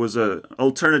 It was a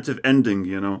alternative ending,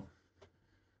 you know.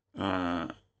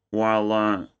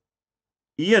 While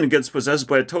Ian gets possessed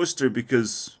by a toaster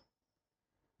because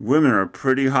women are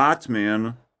pretty hot,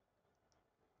 man.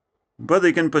 But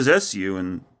they can possess you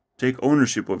and take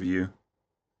ownership of you.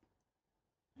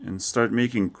 And start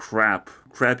making crappy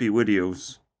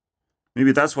videos.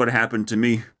 Maybe that's what happened to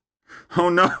me. Oh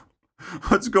no!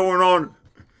 What's going on?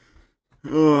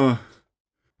 Ugh.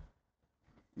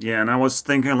 Yeah, and I was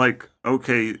thinking like,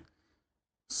 okay,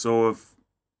 so if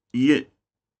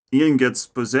Ian gets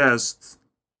possessed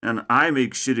and I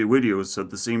make shitty videos at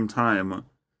the same time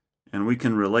and we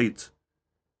can relate,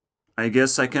 I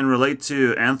guess I can relate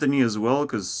to Anthony as well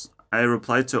because I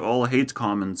replied to all hate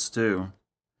comments too.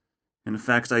 In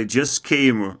fact, I just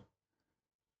came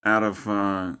out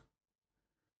of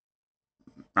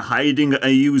hiding a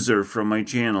user from my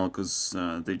channel because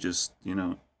they just, you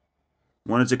know,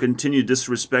 wanted to continue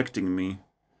disrespecting me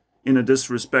in a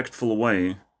disrespectful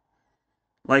way.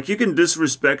 Like, you can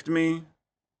disrespect me,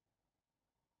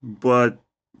 but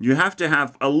you have to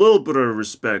have a little bit of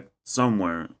respect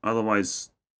somewhere.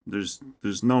 Otherwise, there's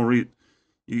no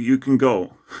you can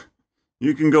go.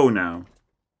 You can go now.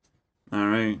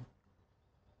 Alright.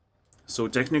 So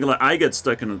technically, I get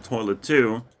stuck in the toilet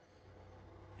too.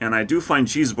 And I do find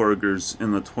cheeseburgers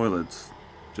in the toilet.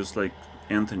 Just like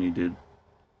Anthony did.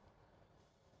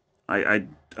 I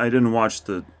didn't watch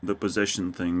the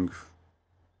possession thing.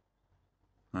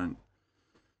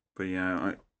 But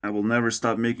yeah, I will never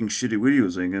stop making shitty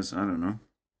videos, I guess. I don't know.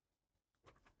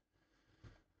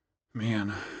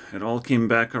 Man, it all came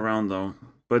back around though.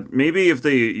 But maybe if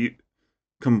they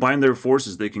combine their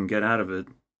forces, they can get out of it.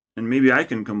 And maybe I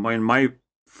can combine my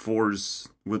force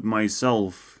with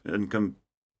myself and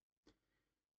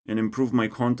improve my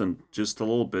content just a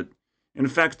little bit. In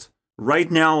fact,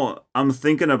 right now, I'm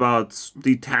thinking about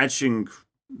detaching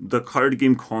the card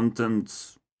game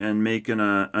content and making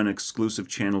an exclusive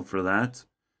channel for that.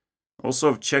 Also,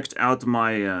 I've checked out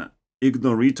my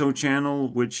Ignorito channel,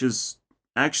 which is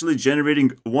actually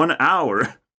generating 1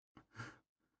 hour.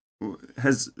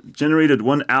 Has generated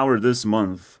 1 hour this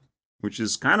month, which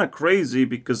is kind of crazy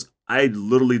because I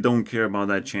literally don't care about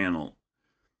that channel.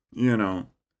 You know.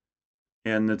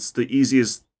 And it's the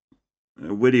easiest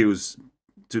videos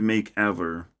to make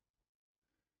ever.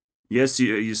 Yes,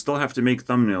 you still have to make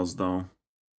thumbnails though.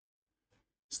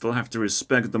 Still have to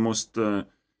respect the most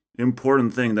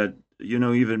important thing that, you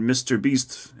know, even Mr.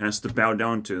 Beast has to bow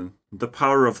down to. The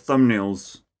power of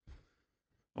thumbnails.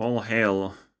 All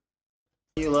hail.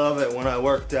 You love it when I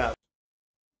worked out.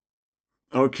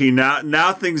 Okay,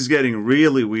 now things getting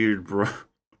really weird, bro.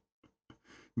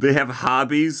 They have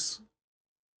hobbies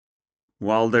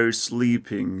while they're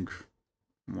sleeping.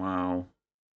 Wow.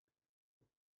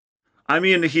 I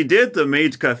mean, he did the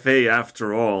maid cafe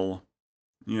after all.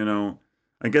 You know,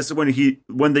 I guess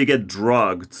when they get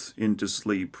drugged into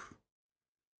sleep.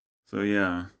 So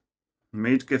yeah,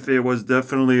 maid cafe was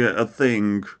definitely a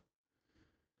thing.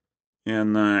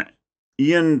 And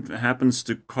Ian happens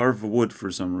to carve wood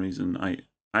for some reason.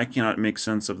 I cannot make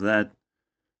sense of that.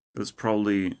 That's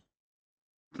probably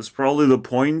the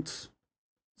point.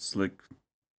 It's like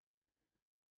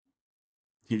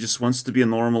he just wants to be a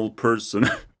normal person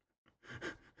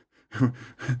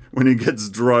when he gets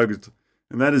drugged.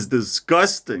 And that is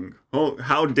disgusting. Oh,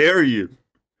 how dare you?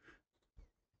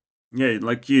 Yeah,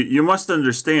 like you must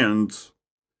understand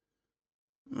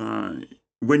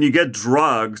when you get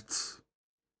drugged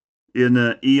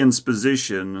in Ian's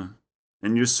position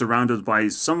and you're surrounded by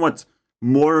somewhat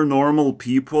more normal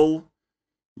people,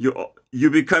 you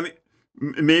become,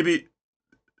 maybe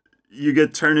you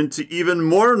get turned into even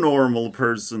more normal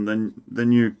person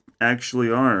than you actually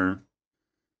are.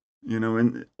 You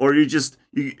know, or you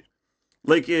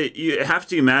have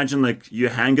to imagine like you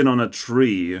hanging on a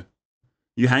tree,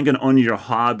 you hanging on your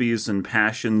hobbies and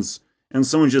passions, and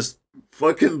someone just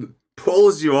fucking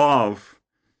pulls you off,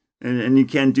 and you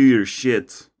can't do your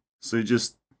shit. So you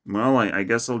just, well, I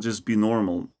guess I'll just be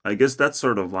normal. I guess that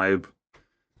sort of vibe.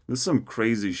 This is some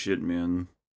crazy shit, man.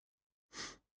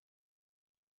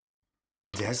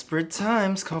 Desperate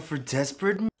times call for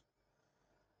desperate.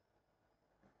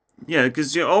 Yeah,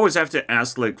 because you always have to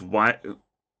ask, like, why,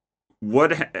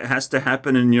 what has to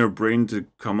happen in your brain to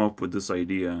come up with this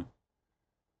idea?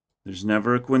 There's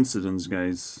never a coincidence,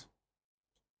 guys.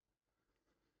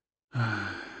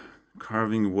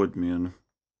 Carving wood, man.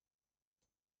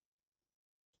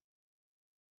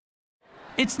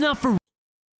 It's not for...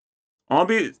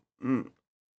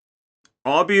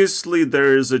 Obviously,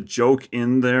 there is a joke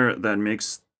in there that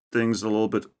makes things a little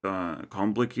bit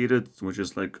complicated, which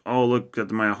is like, oh, look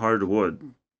at my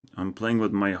hardwood. I'm playing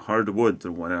with my hardwood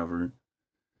or whatever.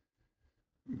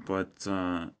 But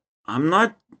I'm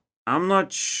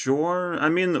not sure. I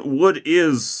mean, wood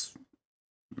is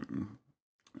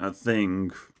a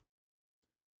thing.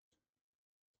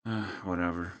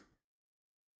 Whatever.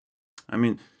 I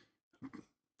mean,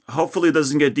 hopefully it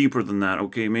doesn't get deeper than that.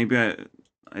 Okay, maybe I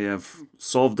have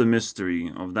solved the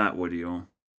mystery of that video.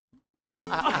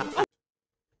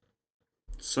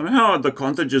 Somehow the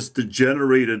content just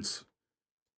degenerated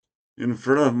in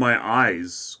front of my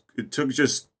eyes. It took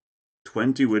just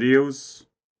 20 videos.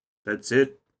 That's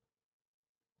it.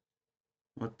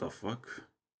 What the fuck?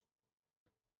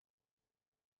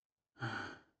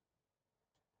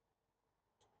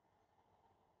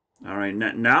 Alright,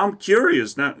 now I'm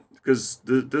curious, now, because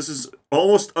this is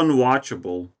almost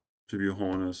unwatchable, to be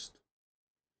honest.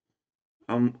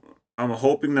 I'm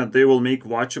hoping that they will make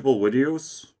watchable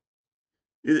videos.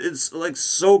 It's like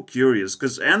so curious,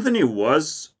 because Anthony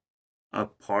was a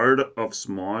part of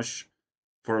Smosh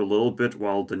for a little bit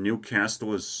while the new cast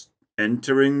was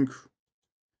entering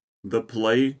the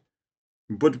play.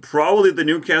 But probably the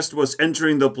new cast was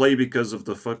entering the play because of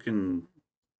the fucking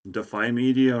Defy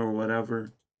Media or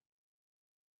whatever.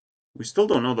 We still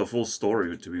don't know the full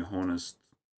story, to be honest.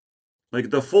 Like,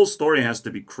 the full story has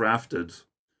to be crafted.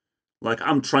 Like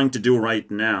I'm trying to do right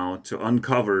now to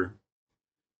uncover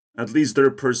at least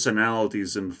their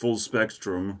personalities in full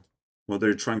spectrum. What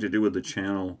they're trying to do with the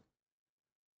channel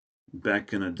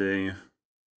back in the day.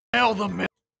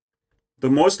 The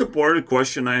most important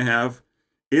question I have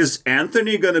is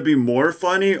Anthony gonna be more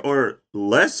funny or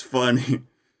less funny?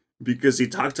 Because he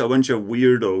talked to a bunch of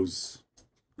weirdos.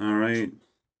 Alright.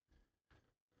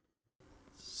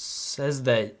 Says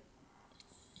that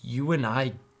you and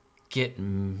I get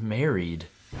married.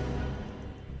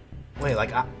 Wait,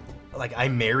 like I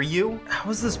marry you? How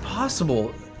is this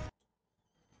possible?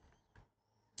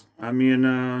 I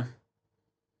mean,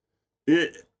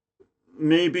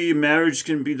 maybe marriage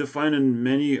can be defined in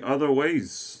many other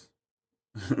ways.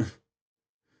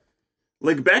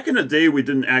 Like back in the day, we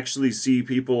didn't actually see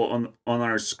people on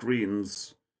our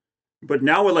screens, but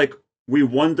now we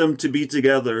want them to be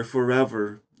together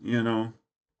forever, you know.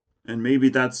 And maybe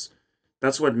that's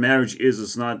what marriage is.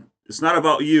 It's not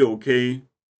about you, okay?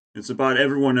 It's about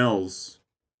everyone else.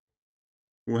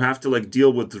 We have to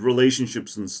deal with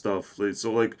relationships and stuff.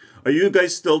 So are you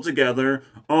guys still together?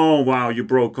 Oh wow, you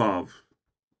broke up.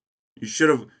 You should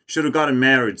have gotten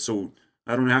married, so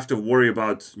I don't have to worry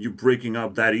about you breaking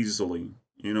up that easily.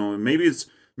 You know, maybe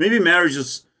marriage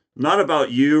is not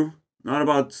about you, not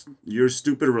about your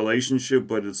stupid relationship,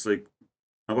 but it's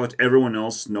about everyone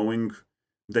else knowing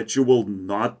that you will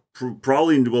not,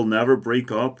 probably will never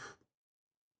break up.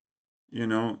 You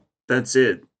know, that's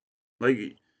it.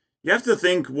 You have to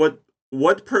think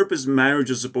what purpose marriage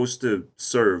is supposed to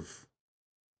serve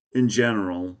in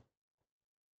general.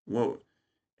 Well,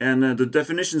 and the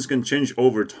definitions can change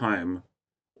over time.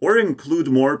 Or include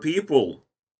more people.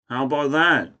 How about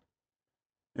that?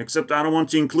 Except I don't want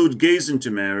to include gays into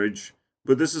marriage.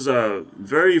 But this is a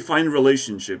very fine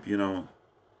relationship, you know.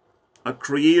 A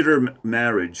creator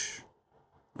marriage.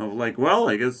 Of well,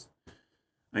 I guess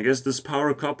this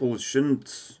power couple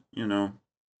shouldn't, you know,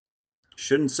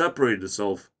 shouldn't separate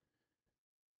itself.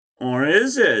 Or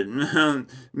is it?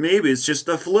 Maybe it's just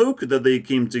a fluke that they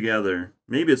came together.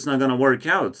 Maybe it's not gonna work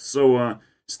out. So,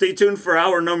 stay tuned for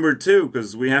hour number 2,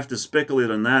 because we have to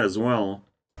speculate on that as well.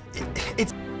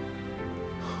 It's...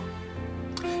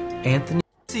 Anthony,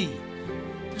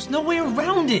 there's no way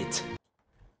around it.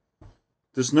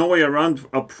 There's no way around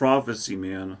a prophecy,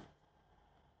 man.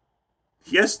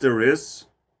 Yes, there is.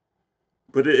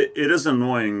 But it is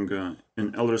annoying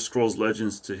in Elder Scrolls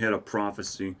Legends to hit a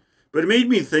prophecy. But it made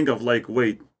me think of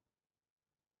wait.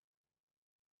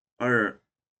 Are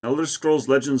Elder Scrolls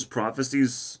Legends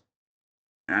prophecies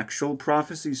actual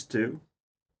prophecies too?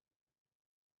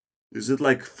 Is it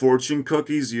like fortune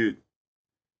cookies? You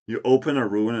open a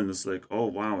rune and it's oh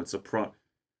wow, it's a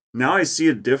Now I see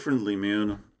it differently,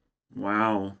 man.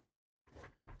 Wow.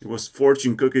 It was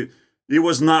fortune cookie. It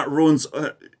was not runes.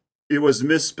 It was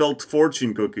misspelled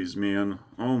fortune cookies, man.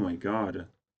 Oh my god.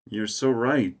 You're so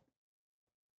right.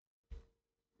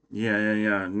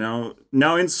 Yeah. Now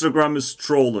Instagram is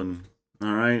trolling.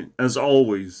 Alright? As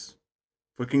always.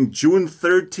 Fucking June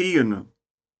 13.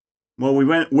 Well, we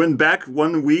went back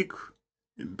 1 week.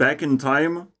 Back in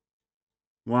time.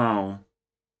 Wow.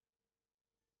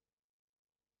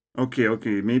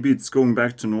 Okay. Maybe it's going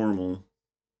back to normal.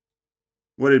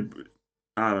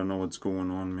 I don't know what's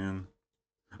going on, man.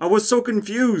 I was so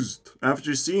confused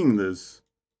after seeing this.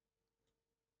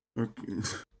 Okay.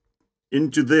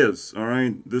 Into this,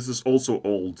 alright? This is also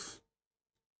old.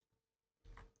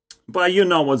 But you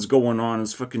know what's going on.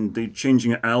 It's fucking, they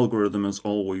changing an algorithm as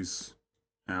always.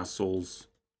 Assholes.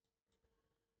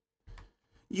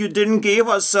 You didn't give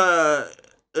us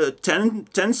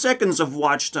 10 seconds of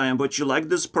watch time, but you like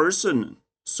this person.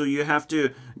 So you have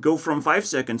to go from 5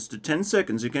 seconds to 10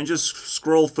 seconds. You can't just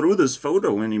scroll through this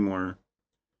photo anymore.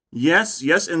 Yes,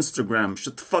 Instagram.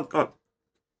 Shut the fuck up.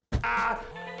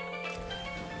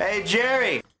 Hey,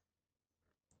 Jerry.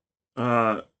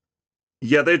 Yeah,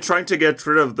 they're trying to get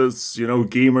rid of this, you know,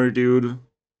 gamer dude.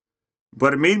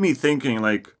 But it made me thinking,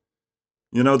 like,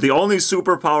 you know, the only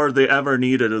superpower they ever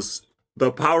needed is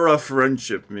the power of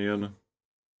friendship, man.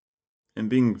 And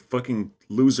being fucking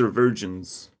loser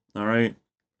virgins, alright?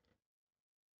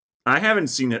 I haven't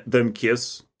seen them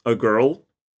kiss a girl,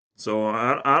 so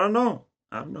I don't know.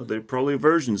 I don't know, they're probably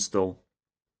virgins still.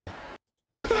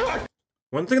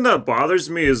 One thing that bothers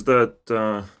me is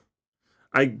that,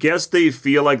 I guess they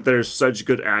feel like they're such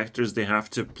good actors they have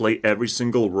to play every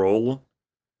single role.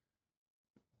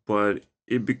 But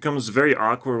it becomes very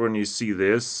awkward when you see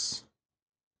this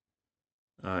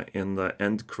in the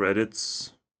end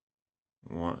credits.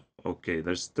 What? Okay,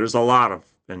 there's a lot of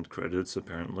end credits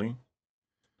apparently.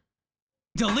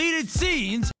 Deleted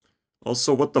scenes.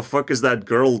 Also, what the fuck is that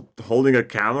girl holding a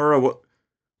camera?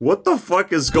 What the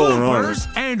fuck is going on?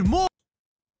 And more.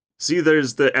 See,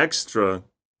 there's the extra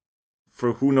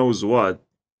for who knows what.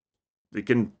 They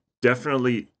can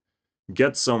definitely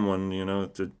get someone, you know,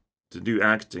 to do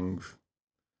acting.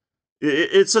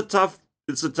 It's a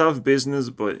tough business,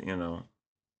 but you know,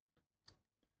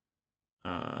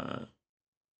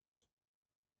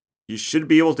 you should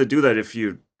be able to do that if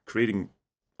you're creating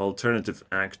alternative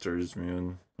actors,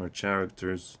 man, or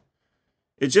characters.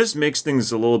 It just makes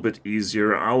things a little bit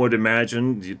easier. I would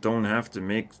imagine you don't have to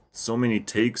make so many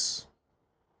takes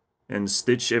and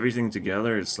stitch everything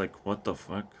together. It's like, what the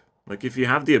fuck? Like, if you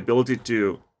have the ability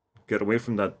to get away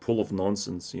from that pull of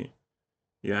nonsense,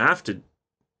 you have to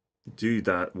do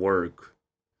that work.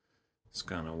 It's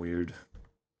kind of weird.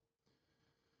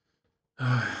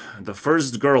 The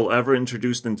first girl ever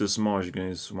introduced into Smosh,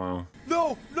 guys. Wow.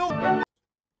 No!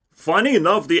 Funny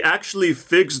enough, they actually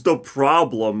fixed the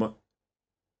problem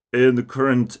in the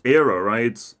current era,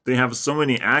 right? They have so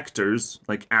many actors,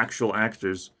 like actual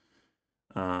actors.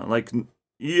 Like,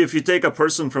 if you take a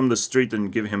person from the street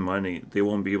and give him money, they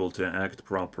won't be able to act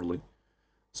properly.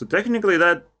 So technically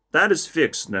that is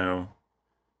fixed now.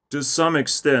 To some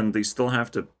extent, they still have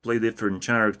to play different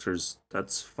characters.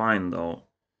 That's fine though,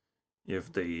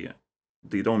 if they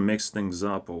don't mix things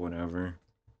up or whatever.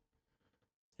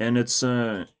 And it's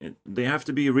they have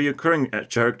to be reoccurring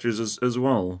characters as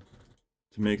well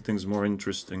to make things more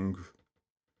interesting.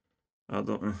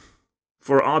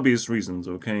 For obvious reasons,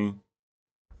 okay?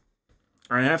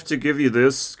 I have to give you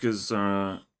this because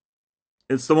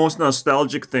it's the most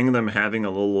nostalgic thing, them having a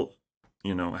little,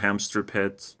 you know, hamster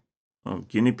pet. Oh,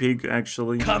 guinea pig,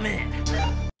 actually. Come in.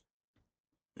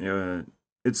 Yeah,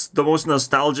 it's the most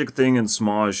nostalgic thing in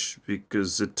Smosh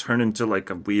because it turned into like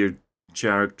a weird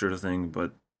character thing,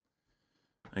 but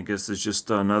I guess it's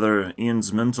just another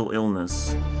Ian's mental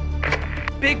illness.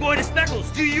 Big boy to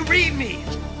Speckles, do you read me?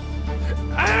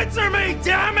 Answer me,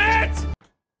 damn it!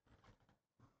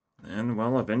 And,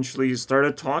 well, eventually he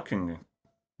started talking.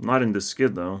 Not in the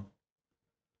skid, though.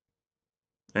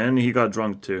 And he got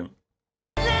drunk, too.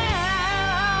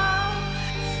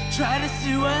 Try to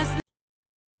sue us.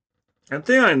 I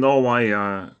think I know why,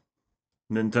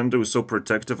 Nintendo is so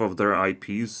protective of their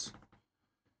IPs.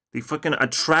 They fucking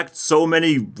attract so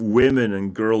many women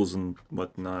and girls and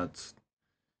whatnot.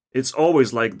 It's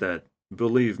always like that.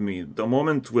 Believe me, the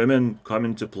moment women come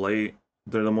into play,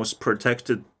 they're the most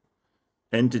protected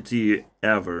entity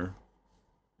ever.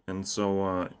 And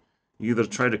so, either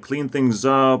try to clean things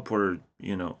up or,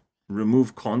 you know,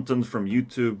 remove content from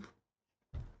YouTube.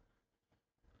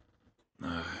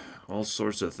 All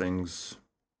sorts of things.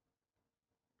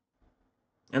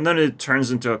 And then it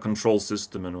turns into a control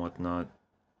system and whatnot.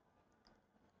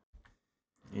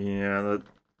 Yeah,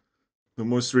 the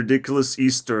most ridiculous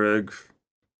Easter egg.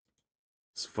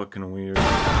 It's fucking weird.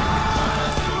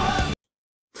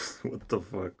 What the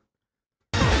fuck?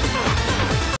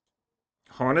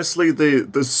 Honestly,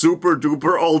 the super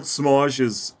duper old Smosh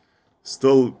is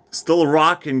still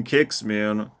rocking kicks,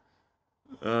 man.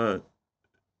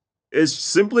 It's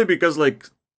simply because, like,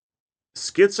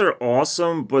 skits are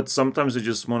awesome, but sometimes I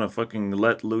just want to fucking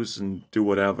let loose and do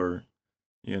whatever,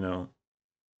 you know.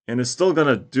 And it's still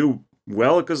gonna do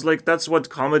well, because like that's what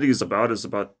comedy is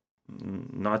about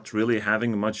not really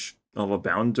having much of a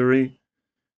boundary,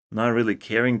 not really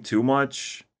caring too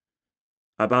much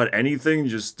about anything,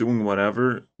 just doing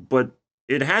whatever. But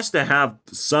it has to have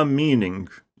some meaning,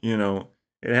 you know.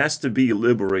 It has to be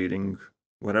liberating,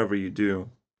 whatever you do.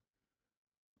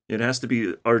 It has to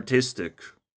be artistic.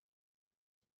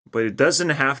 But it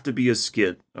doesn't have to be a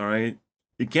skit, alright?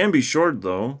 It can be short,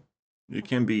 though. It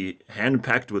can be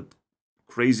hand-packed with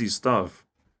crazy stuff.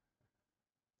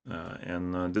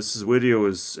 And this video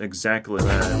is exactly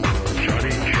that.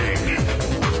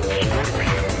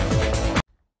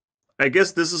 I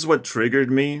guess this is what triggered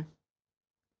me.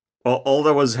 All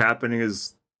that was happening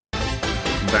is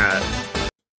that.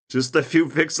 Just a few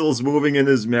pixels moving in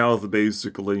his mouth,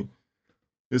 basically.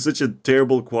 It's such a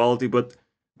terrible quality, but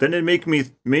then it made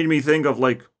me think of,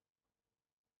 like,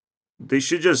 they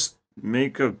should just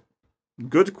make a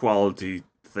good quality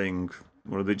thing,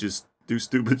 where they just do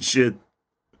stupid shit.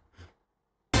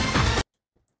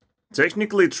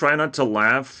 Technically, Try Not to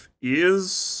Laugh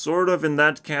is sort of in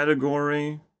that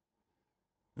category,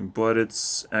 but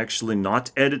it's actually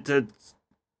not edited.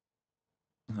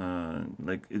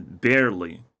 Like,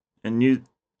 barely. And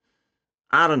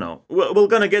I don't know. We're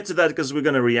gonna get to that because we're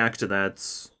gonna react to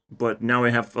that, but now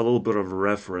I have a little bit of a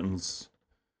reference.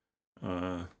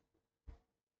 I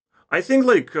think,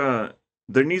 like,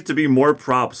 there needs to be more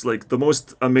props. Like, the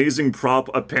most amazing prop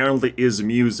apparently is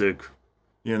music,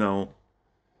 you know.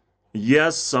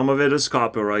 Yes, some of it is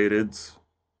copyrighted,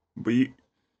 but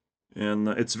and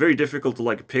it's very difficult to,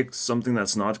 like, pick something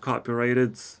that's not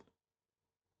copyrighted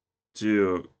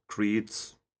to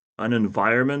create an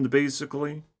environment,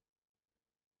 basically.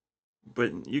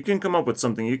 But you can come up with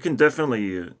something. You can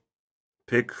definitely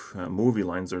pick movie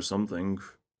lines or something.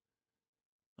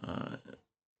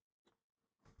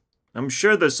 I'm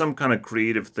sure there's some kind of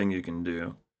creative thing you can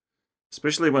do.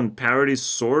 Especially when parodies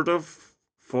sort of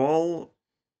fall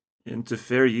into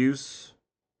fair use.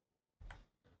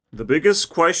 The biggest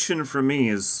question for me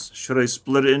is, should I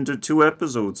split it into 2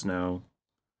 episodes now?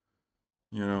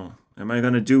 You know, am I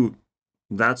gonna do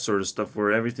that sort of stuff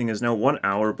where everything is now 1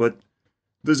 hour, but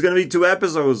there's gonna be 2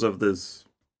 episodes of this?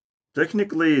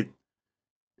 Technically,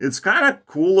 it's kind of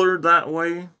cooler that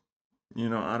way. You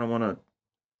know, I don't want to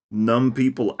numb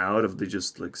people out if they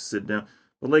just, like, sit down.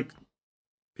 But, like,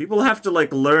 people have to,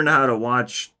 like, learn how to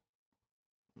watch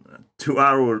 2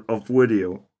 hours of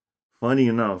video. Funny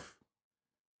enough.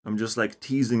 I'm just, like,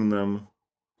 teasing them.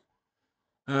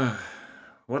 I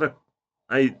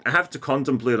have to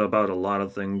contemplate about a lot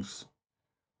of things.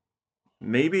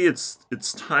 Maybe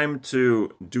it's time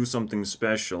to do something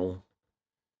special.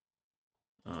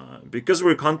 Because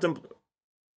we're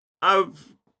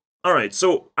Alright,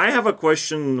 so I have a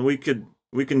question we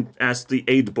can ask the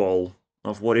 8-ball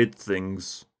of what it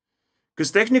thinks. Because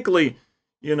technically,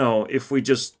 you know, if we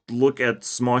just look at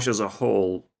Smosh as a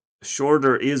whole,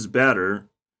 shorter is better,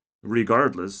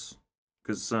 regardless.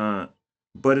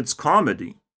 But it's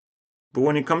comedy. But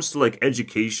when it comes to, like,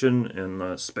 education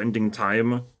and spending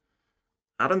time,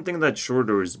 I don't think that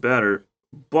shorter is better.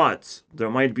 But there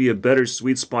might be a better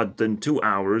sweet spot than 2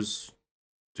 hours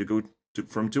to go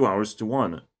from 2 hours to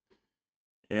 1.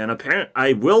 And apparently,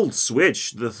 I will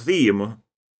switch the theme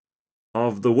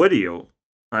of the video.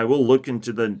 I will look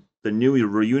into the new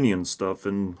reunion stuff,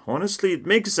 and honestly, it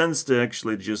makes sense to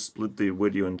actually just split the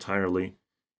video entirely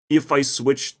if I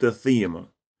switch the theme.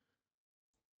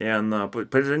 And but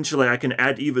potentially, I can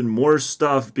add even more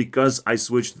stuff because I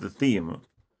switched the theme.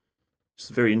 It's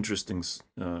a very interesting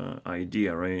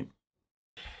idea, right?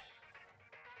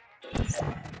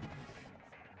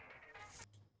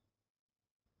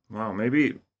 Wow,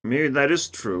 maybe that is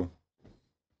true.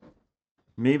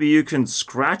 Maybe you can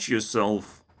scratch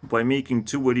yourself by making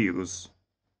 2 videos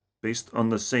based on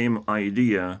the same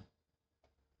idea.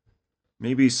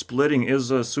 Maybe splitting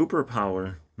is a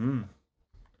superpower.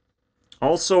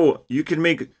 Also, you can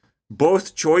make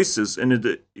both choices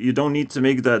and you don't need to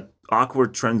make that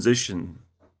awkward transition.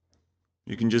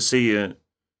 You can just say,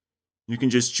 you can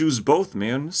just choose both,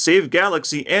 man. Save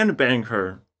Galaxy and bang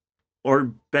her.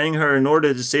 Or bang her in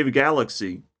order to save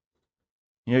Galaxy.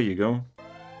 Here you go.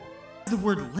 The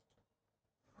word.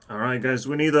 Alright, guys,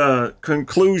 we need a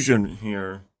conclusion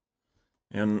here.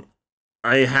 And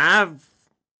I have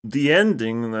the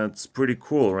ending that's pretty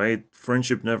cool, right?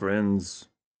 Friendship never ends.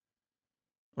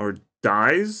 Or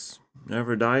dies?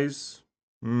 Never dies?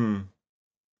 Can't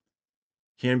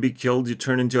be killed, you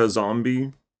turn into a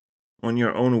zombie. On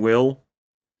your own will.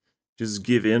 Just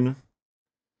give in.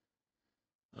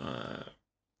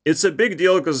 It's a big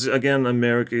deal because, again,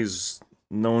 America is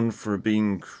known for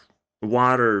being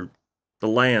the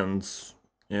lands,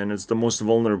 And it's the most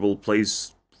vulnerable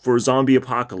place for zombie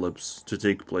apocalypse to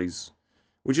take place.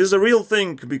 Which is a real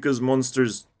thing, because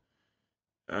monsters...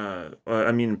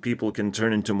 I mean, people can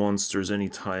turn into monsters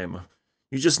anytime.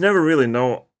 You just never really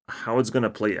know how it's gonna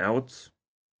play out.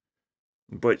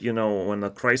 But, you know, when a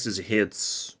crisis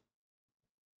hits,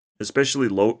 especially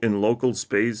in local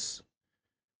space,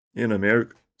 in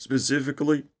America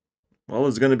specifically, well,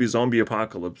 it's gonna be zombie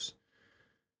apocalypse.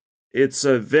 It's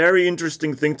a very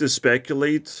interesting thing to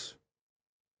speculate.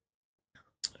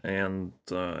 And,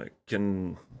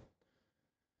 can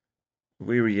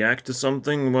we react to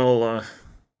something? Well,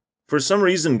 for some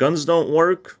reason, guns don't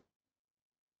work.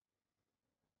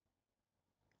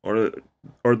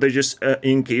 Or they're just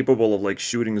incapable of, like,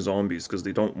 shooting zombies because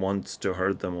they don't want to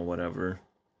hurt them or whatever.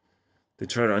 They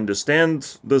try to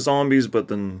understand the zombies, but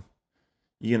then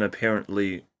Ian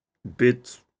apparently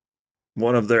bit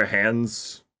one of their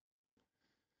hands.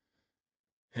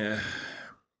 Yeah.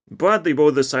 But they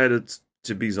both decided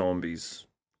to be zombies.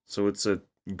 So it's a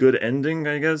good ending,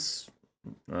 I guess?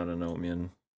 I don't know,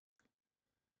 man.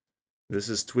 This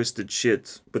is twisted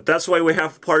shit. But that's why we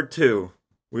have part 2.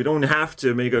 We don't have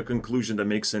to make a conclusion that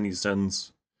makes any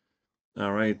sense.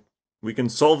 Alright. We can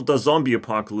solve the zombie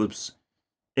apocalypse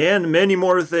and many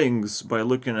more things by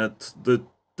looking at the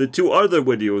 2 other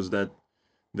videos that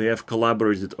they have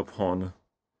collaborated upon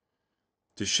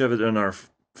to shove it in our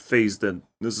face that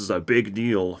this is a big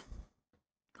deal.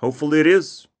 Hopefully it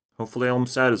is. Hopefully I'm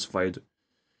satisfied.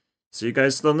 See you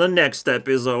guys on the next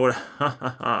episode. Ha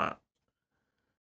ha ha.